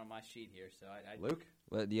write it down on my sheet here. So Luke?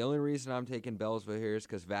 Well, the only reason I'm taking Bellsville here is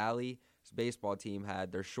because Valley's baseball team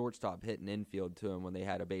had their shortstop hitting infield to him when they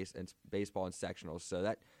had a baseball in sectionals. So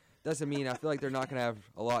that doesn't mean I feel like they're not going to have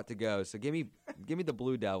a lot to go. So give me the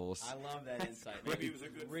Blue Devils. I love that insight. Maybe he was a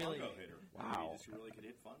good really fungo hitter. Wow. He really could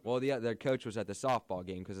hit fungo. Well, their coach was at the softball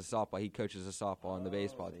game because he coaches the softball on the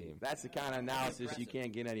baseball team. That's the kind of analysis you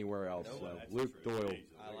can't get anywhere else. So Luke Doyle,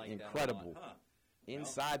 incredible.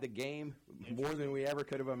 Inside the game, more than we ever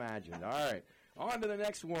could have imagined. All right, on to the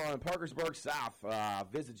next one. Parkersburg South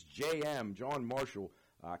visits JM, John Marshall,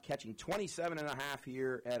 catching 27.5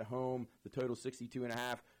 here at home. The total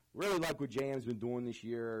 62.5. Really like what JM's been doing this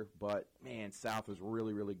year, but, man, South was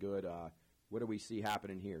really, really good. What do we see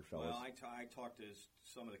happening here, fellas? Well, I talked to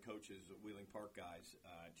some of the coaches, Wheeling Park guys,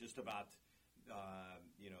 just about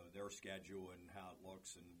their schedule and how it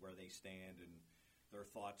looks and where they stand and their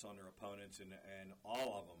thoughts on their opponents, and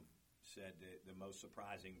all of them said that the most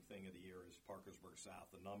surprising thing of the year is Parkersburg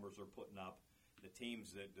South. The numbers they're putting up, the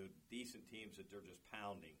decent teams that they're just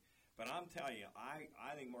pounding. But I'm telling you, I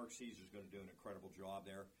think Mark Caesar's going to do an incredible job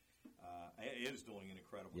there. Is doing an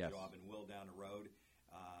incredible job in Will down the road.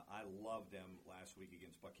 I loved them last week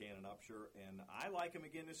against Buchanan Upshur, and I like them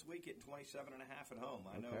again this week at 27.5 at home.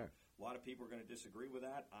 I know a lot of people are going to disagree with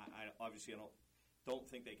that. I obviously don't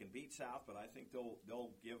think they can beat South, but I think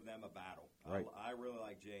they'll give them a battle. Right. I really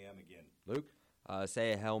like JM again. Luke?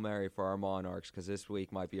 Say a Hail Mary for our Monarchs because this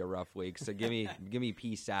week might be a rough week. So give me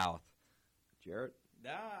P South. Jarrett? Nah,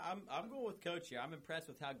 I'm going with Coach here. I'm impressed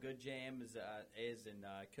with how good JM is, and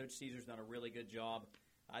Coach Caesar's done a really good job.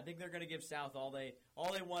 I think they're going to give South all they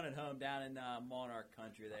want at home down in Monarch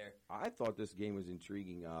country there. I thought this game was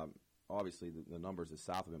intriguing. Obviously, the numbers that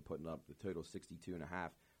South have been putting up, the total 62.5.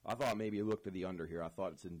 I thought maybe you look to the under here. I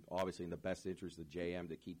thought it's obviously in the best interest of JM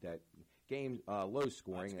to keep that game low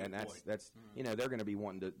scoring, that's they're going to be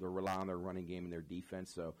wanting to rely on their running game and their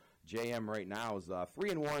defense. So JM right now is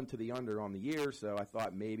 3-1 to the under on the year. So I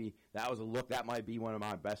thought maybe that was a look. That might be one of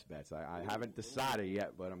my best bets. I haven't decided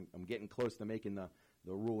yet, but I'm getting close to making the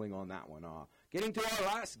ruling on that one. Getting to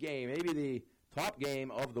our last game, maybe the top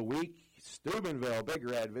game of the week. Steubenville, Big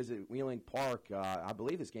Red visit Wheeling Park. I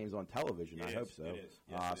believe this game's on television. I hope so. It is.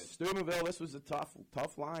 Yes, Steubenville, this was a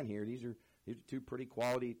tough line here. These are two pretty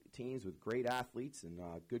quality teams with great athletes and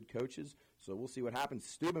good coaches. So we'll see what happens.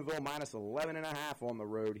 Steubenville minus 11.5 on the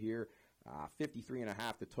road here. 53.5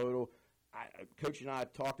 the total. Coach and I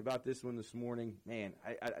talked about this one this morning. Man,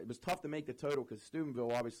 it was tough to make the total because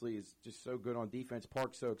Steubenville obviously is just so good on defense.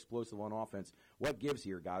 Park's so explosive on offense. What gives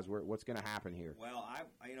here, guys? What's going to happen here? Well,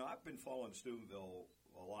 I've been following Steubenville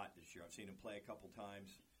a lot this year. I've seen them play a couple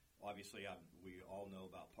times. Obviously, we all know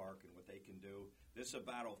about Park and what they can do. This is a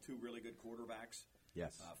battle of two really good quarterbacks.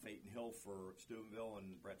 Yes. Peyton Hill for Steubenville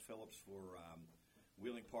and Brett Phillips for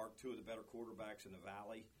Wheeling Park, two of the better quarterbacks in the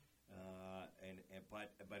Valley.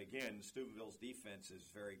 But again, Steubenville's defense is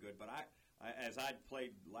very good. But as I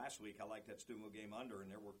played last week, I liked that Steubenville game under,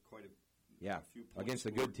 and there were quite a few points against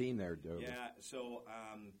a good team there, Dover. Yeah, so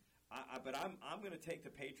but I'm going to take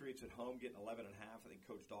the Patriots at home, getting 11.5. I think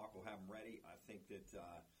Coach Dock will have them ready. I think that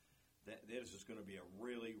this is going to be a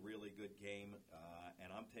really, really good game,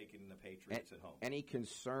 and I'm taking the Patriots at home. Any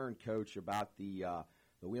concern, Coach, about the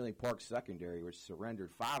Wheeling Park secondary, which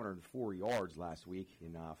surrendered 504 yards last week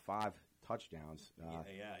in 5 touchdowns.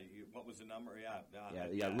 What was the number?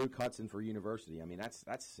 Luke Hudson for University. I mean,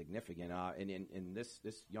 that's significant. And this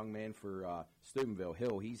young man for Steubenville,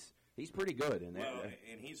 Hill, he's pretty good. And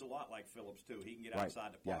he's a lot like Phillips too. He can get right.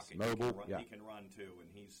 outside the pocket. Yes, mobile. He can run too, and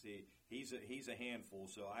he's a handful.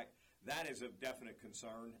 So that is a definite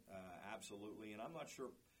concern, absolutely. And I'm not sure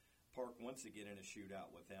Park wants to get in a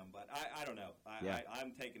shootout with them, but I don't know.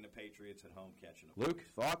 I'm taking the Patriots at home catching them. Luke,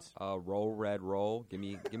 thoughts? Roll, Red, roll. Give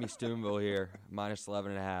me Steubenville here, minus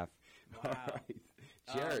 11.5. Wow. All right.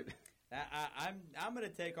 Jarrett. I'm going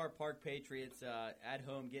to take our Park Patriots at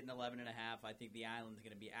home, getting 11.5. I think the Island's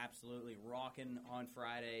going to be absolutely rocking on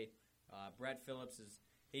Friday. Brett Phillips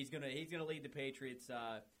he's going to lead the Patriots.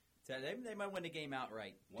 So they might win the game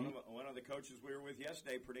outright. One of the coaches we were with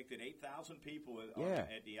yesterday predicted 8,000 people at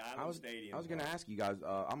the Island Stadium. I was going to ask you guys.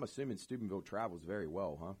 I'm assuming Steubenville travels very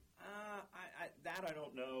well, huh? I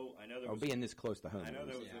don't know. I know there was being this close to home. I know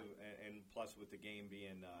there was, and plus with the game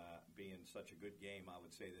being such a good game, I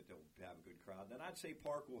would say that they'll have a good crowd. Then I'd say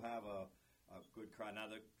Park will have a good crowd. Now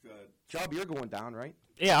Chubb, you're going down, right?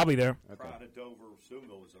 Yeah, I'll be there. Crowd at Dover,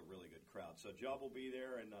 Steubenville was a really good crowd. So Chubb will be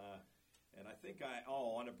there, and I think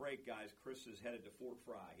on a break, guys, Chris is headed to Fort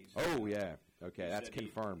Fry. Okay, that's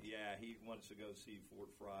confirmed. He wants to go see Fort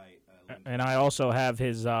Fry. And I also have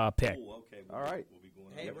his pick. Oh, okay. All right. We'll be going.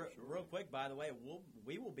 Hey, real quick, by the way,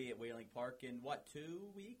 we will be at Wheeling Park in 2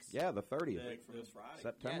 weeks? Yeah, the 30th.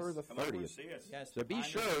 September the 30th. Yes. So be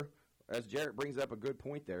sure, as Jarrett brings up a good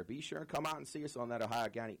point there, be sure and come out and see us on that Ohio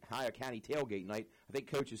County tailgate night. I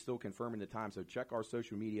think Coach is still confirming the time, so check our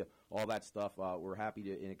social media, all that stuff. We're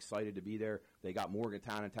happy and excited to be there. They got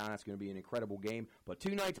Morgantown in town. That's going to be an incredible game. But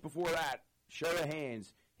 2 nights before that, show of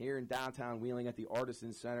hands here in downtown Wheeling at the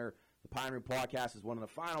Artisan Center. The Pine Room Podcast is one of the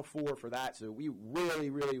final 4 for that, so we really,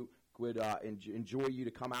 really would enjoy you to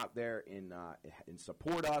come out there and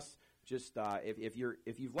support us. Just if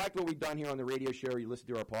you've liked what we've done here on the radio show, or you listen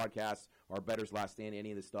to our podcasts, our Bettor's Last Stand, any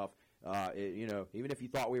of this stuff, even if you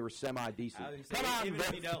thought we were semi-decent, come on, even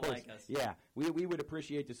if you don't like us. Yeah, we would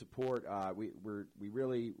appreciate the support. We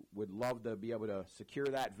really would love to be able to secure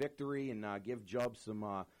that victory and give Jubb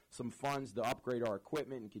some funds to upgrade our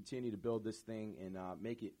equipment and continue to build this thing and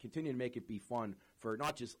continue to make it be fun for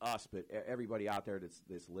not just us but everybody out there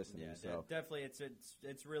that's listening. Yeah, so definitely,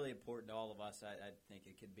 it's really important to all of us. I think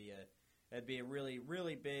it'd be a really,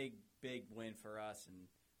 really big win for us and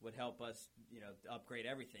would help us, upgrade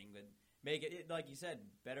everything, but make it, like you said,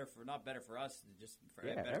 not better for us, just for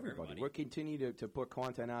everybody. We'll continue to put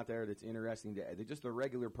content out there that's interesting to just a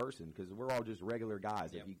regular person, because we're all just regular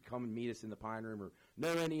guys. Yep. If you come and meet us in the Pine Room or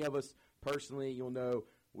know any of us personally, you'll know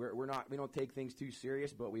we don't take things too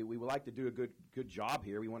serious, but we like to do a good job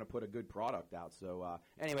here. We want to put a good product out. So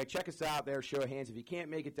anyway, check us out there. Show of hands. If you can't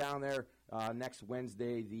make it down there next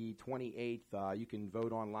Wednesday, the 28th, you can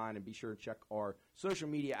vote online, and be sure to check our social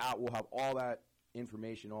media out. We'll have all that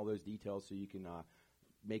information, all those details, so you can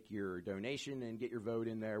make your donation and get your vote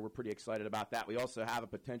in there. We're pretty excited about that. We also have a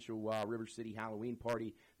potential River City Halloween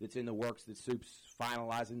party that's in the works that Soup's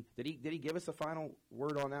finalizing. Did he give us a final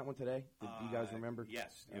word on that one today? Did you guys remember?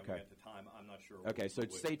 Yes. Okay. At the time, I'm not sure. Okay, so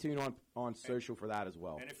stay tuned on social for that as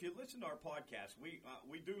well. And if you listen to our podcast,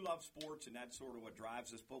 we do love sports, and that's sort of what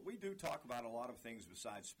drives us, but we do talk about a lot of things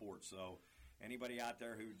besides sports. So anybody out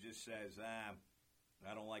there who just says,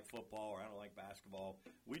 I don't like football or I don't like basketball,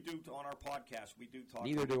 we do on our podcast. We do talk.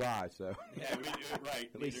 Neither do I. So yeah, we do, right.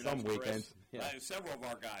 At least some weekends. Yeah. Several of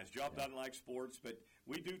our guys. Job doesn't like sports, but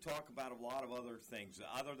we do talk about a lot of other things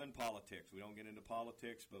other than politics. We don't get into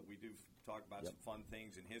politics, but we do talk about some fun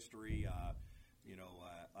things in history.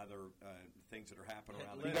 Other things that are happening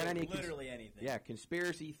around. Literally anything. Yeah,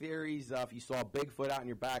 conspiracy theories. If you saw Bigfoot out in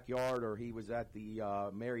your backyard, or he was at the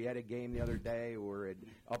Marietta game the other day, or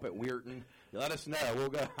up at Weirton, let us know. We'll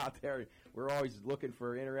go out there. We're always looking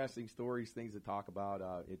for interesting stories, things to talk about.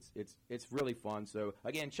 It's really fun. So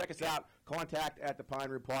again, check us out. Contact at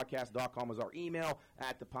thepineroompodcast.com is our email.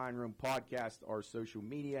 At the Pine Room Podcast, our social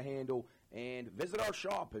media handle. And visit our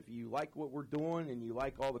shop if you like what we're doing and you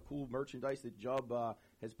like all the cool merchandise that Jubb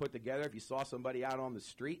has put together. If you saw somebody out on the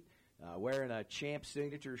street wearing a Champ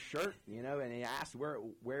signature shirt, and they asked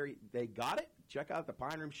where they got it, check out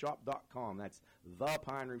thepineroomshop.com. That's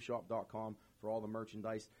thepineroomshop.com for all the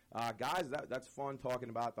merchandise. Guys, that's fun talking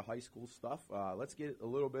about the high school stuff. Let's get a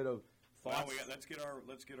little bit of thoughts. Well, let's get our.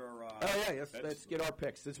 Let's get our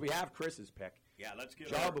picks since we have Chris's pick. Yeah, let's get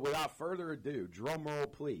Jubb. But without further ado, drum roll,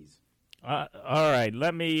 please. All right,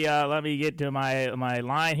 let me get to my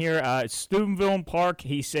line here. Steubenville Park,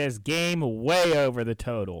 he says game way over the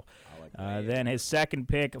total. I like then his second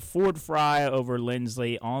pick, Fort Fry over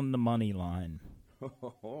Lindsley on the money line.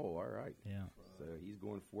 Oh, all right. Yeah. So he's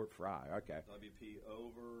going Fort Fry. Okay. WP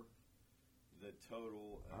over the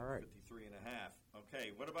total of All right. 53.5.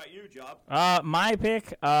 Okay, what about you, Job? My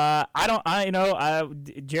pick.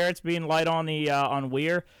 Jarrett's being light on the on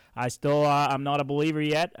Weir. I'm not a believer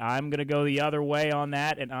yet. I'm going to go the other way on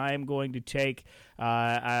that, and I'm going to take.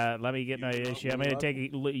 Let me get my issue. I'm going to take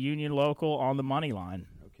Union Local on the money line.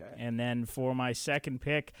 Okay. And then for my second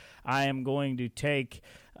pick, I am going to take.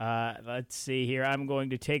 Let's see here. I'm going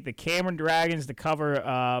to take the Cameron Dragons to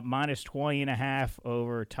cover minus 20.5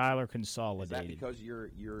 over Tyler Consolidated. Is that because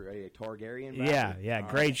you're a Targaryen? Yeah.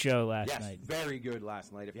 Great show last night. Yes, very good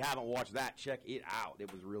last night. If you haven't watched that, check it out.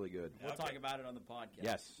 It was really good. We'll talk about it on the podcast.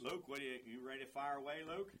 Yes. Luke, what you ready to fire away,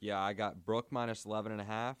 Luke? Yeah, I got Brook minus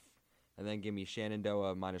 11.5, and then give me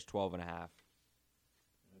Shenandoah minus 12.5.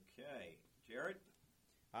 Okay. Jarrett?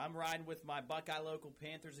 I'm riding with my Buckeye Local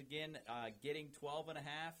Panthers again, getting 12.5,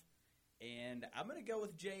 and I'm going to go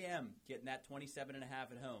with JM getting that 27.5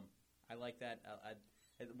 at home. I like that.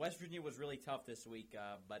 West Virginia was really tough this week,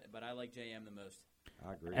 but I like JM the most.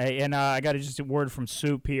 I agree. Hey, and I got just a word from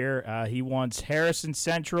Soup here. He wants Harrison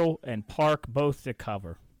Central and Park both to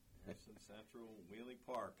cover. Harrison Central, Wheeling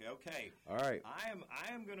Park. Okay. All right. I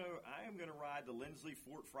am gonna ride the Lindsley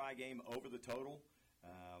Fort Fry game over the total.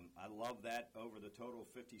 I love that over the total of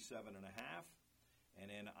 57.5. And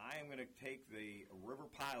then I am going to take the River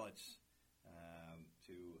Pilots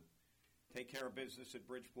to take care of business at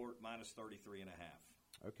Bridgeport minus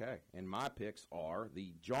 33.5. Okay. And my picks are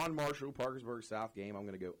the John Marshall Parkersburg South game. I'm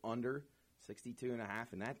going to go under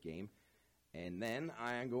 62.5 in that game. And then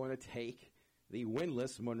I am going to take the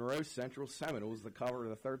winless Monroe Central Seminoles to cover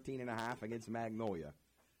the 13.5 against Magnolia.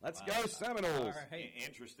 Let's go, Seminoles. All right.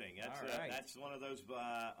 Interesting. That's one of those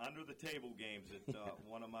under-the-table games that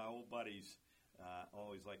one of my old buddies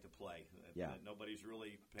always like to play. That nobody's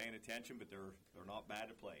really paying attention, but they're not bad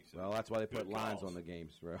to play. So well, that's why they put lines calls on the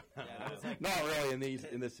games, bro. Yeah, that was like, not really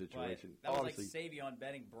in this situation. That was Obviously. like Savion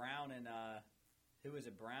betting Brown and who was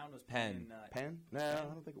it? Brown was Penn. playing, Penn? No,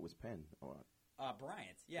 I don't think it was Penn.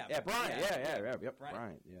 Bryant. Yeah, Bryant. Yep, Bryant.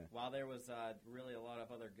 Bryant, yeah. While there was really a lot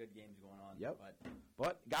of other good games going on. Yep.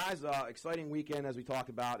 But guys, exciting weekend as we talk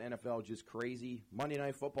about NFL, just crazy. Monday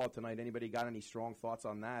Night Football tonight. Anybody got any strong thoughts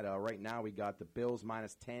on that? Right now we got the Bills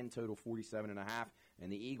minus 10, total 47.5,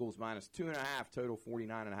 and the Eagles minus 2.5, total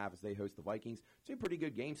 49.5 as they host the Vikings. Two pretty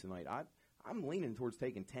good games tonight. I'm leaning towards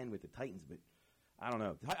taking 10 with the Titans, but I don't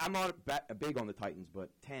know. I'm not big on the Titans, but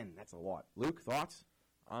 10, that's a lot. Luke, thoughts?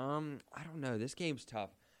 I don't know. This game's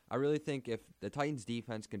tough. I really think if the Titans'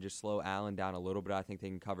 defense can just slow Allen down a little bit, I think they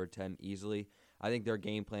can cover 10 easily. I think their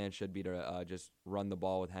game plan should be to just run the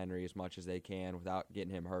ball with Henry as much as they can without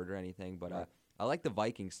getting him hurt or anything. But I like the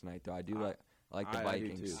Vikings tonight, though. I like the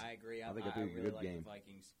Vikings. I do too. I agree. I think I it'll be a really good like game. the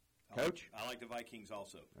Vikings. Coach? I like the Vikings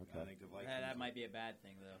also. Okay. I think the Vikings. That might be a bad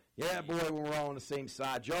thing, though. Yeah, boy, when we're all on the same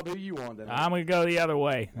side. Job, who you on tonight? I'm going to go the other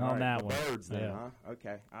way on right, that the one. Birds then, Yeah. huh?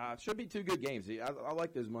 Okay. Should be two good games. I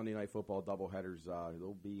like those Monday Night Football doubleheaders.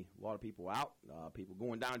 There'll be a lot of people out. People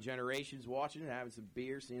going down generations watching, having some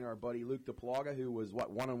beer, seeing our buddy Luke DePlaga, who was,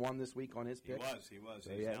 1-1 this week on his pick? He was.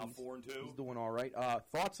 So, he's yeah, now 4-2. He's doing all right.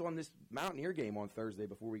 Thoughts on this Mountaineer game on Thursday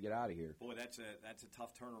before we get out of here? Boy, that's a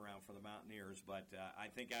tough turnaround for the Mountaineers, but I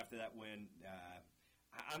think after that win,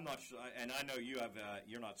 I'm not sure, and I know you have.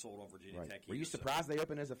 You're not sold on Virginia Tech. Were you surprised they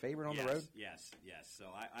opened as a favorite on the road? Yes. So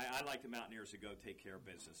I like the Mountaineers to go take care of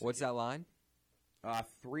business. What's that line?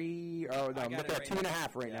 3. Oh no, I'm looking at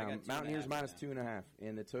 2.5 right now. Mountaineers minus 2.5,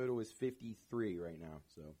 and the total is 53 right now.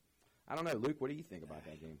 So I don't know, Luke. What do you think about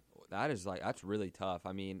that game? That's really tough.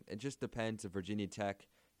 I mean, it just depends if Virginia Tech.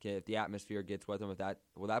 If the atmosphere gets with them,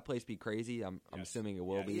 will that place be crazy? I'm assuming it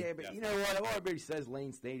will be. Yeah, but you know what? Everybody says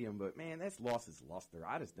Lane Stadium, but man, that's lost its luster.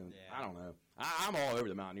 I just don't. Yeah. I don't know. I'm all over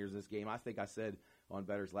the Mountaineers in this game. I think I said on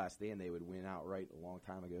Bettor's Last Stand they would win outright a long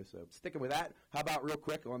time ago. So sticking with that. How about real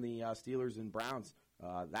quick on the Steelers and Browns?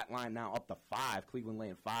 That line now up to 5. Cleveland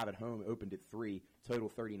laying 5 at home. Opened at 3. Total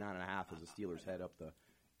 39.5 as the Steelers head up to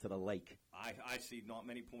the lake. I see not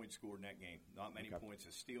many points scored in that game. Not many points.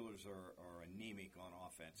 The Steelers are anemic on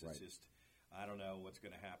offense. It's just I don't know what's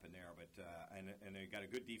going to happen there, but and they got a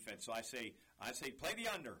good defense. So I say play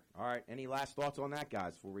the under. All right. Any last thoughts on that,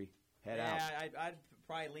 guys, before we head out? Yeah, I'd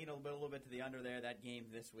probably lean a little bit to the under there. That game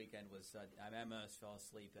this weekend was I almost fell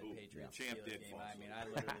asleep. That Patriots Steelers game. I mean, I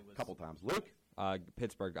literally was a couple times. Luke?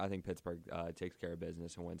 Pittsburgh. I think Pittsburgh takes care of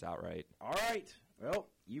business and wins outright. All right. Well,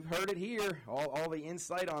 you've heard it here. All the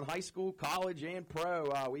insight on high school, college, and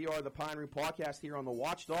pro. We are the Pine Room Podcast here on the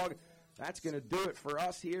Watchdog. That's going to do it for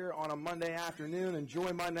us here on a Monday afternoon.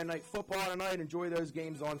 Enjoy Monday Night Football tonight. Enjoy those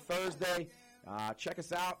games on Thursday. Check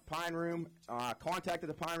us out, Pine Room. Contact at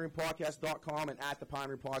thepineroompodcast.com and at the Pine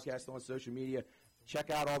Room Podcast on social media. Check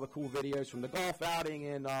out all the cool videos from the golf outing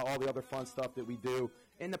and all the other fun stuff that we do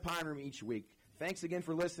in the Pine Room each week. Thanks again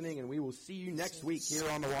for listening, and we will see you next week here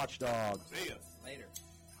on the Watchdog. See ya. Later.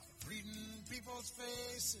 Reading people's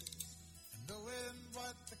faces and knowing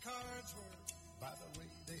what the cards were by the way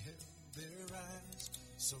they held their eyes.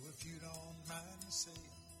 So if you don't mind saying,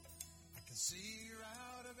 I can see you're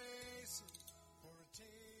out of aces for a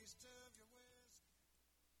taste of your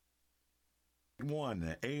whiskey.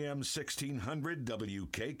 1 AM 1600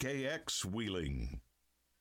 WKKX Wheeling.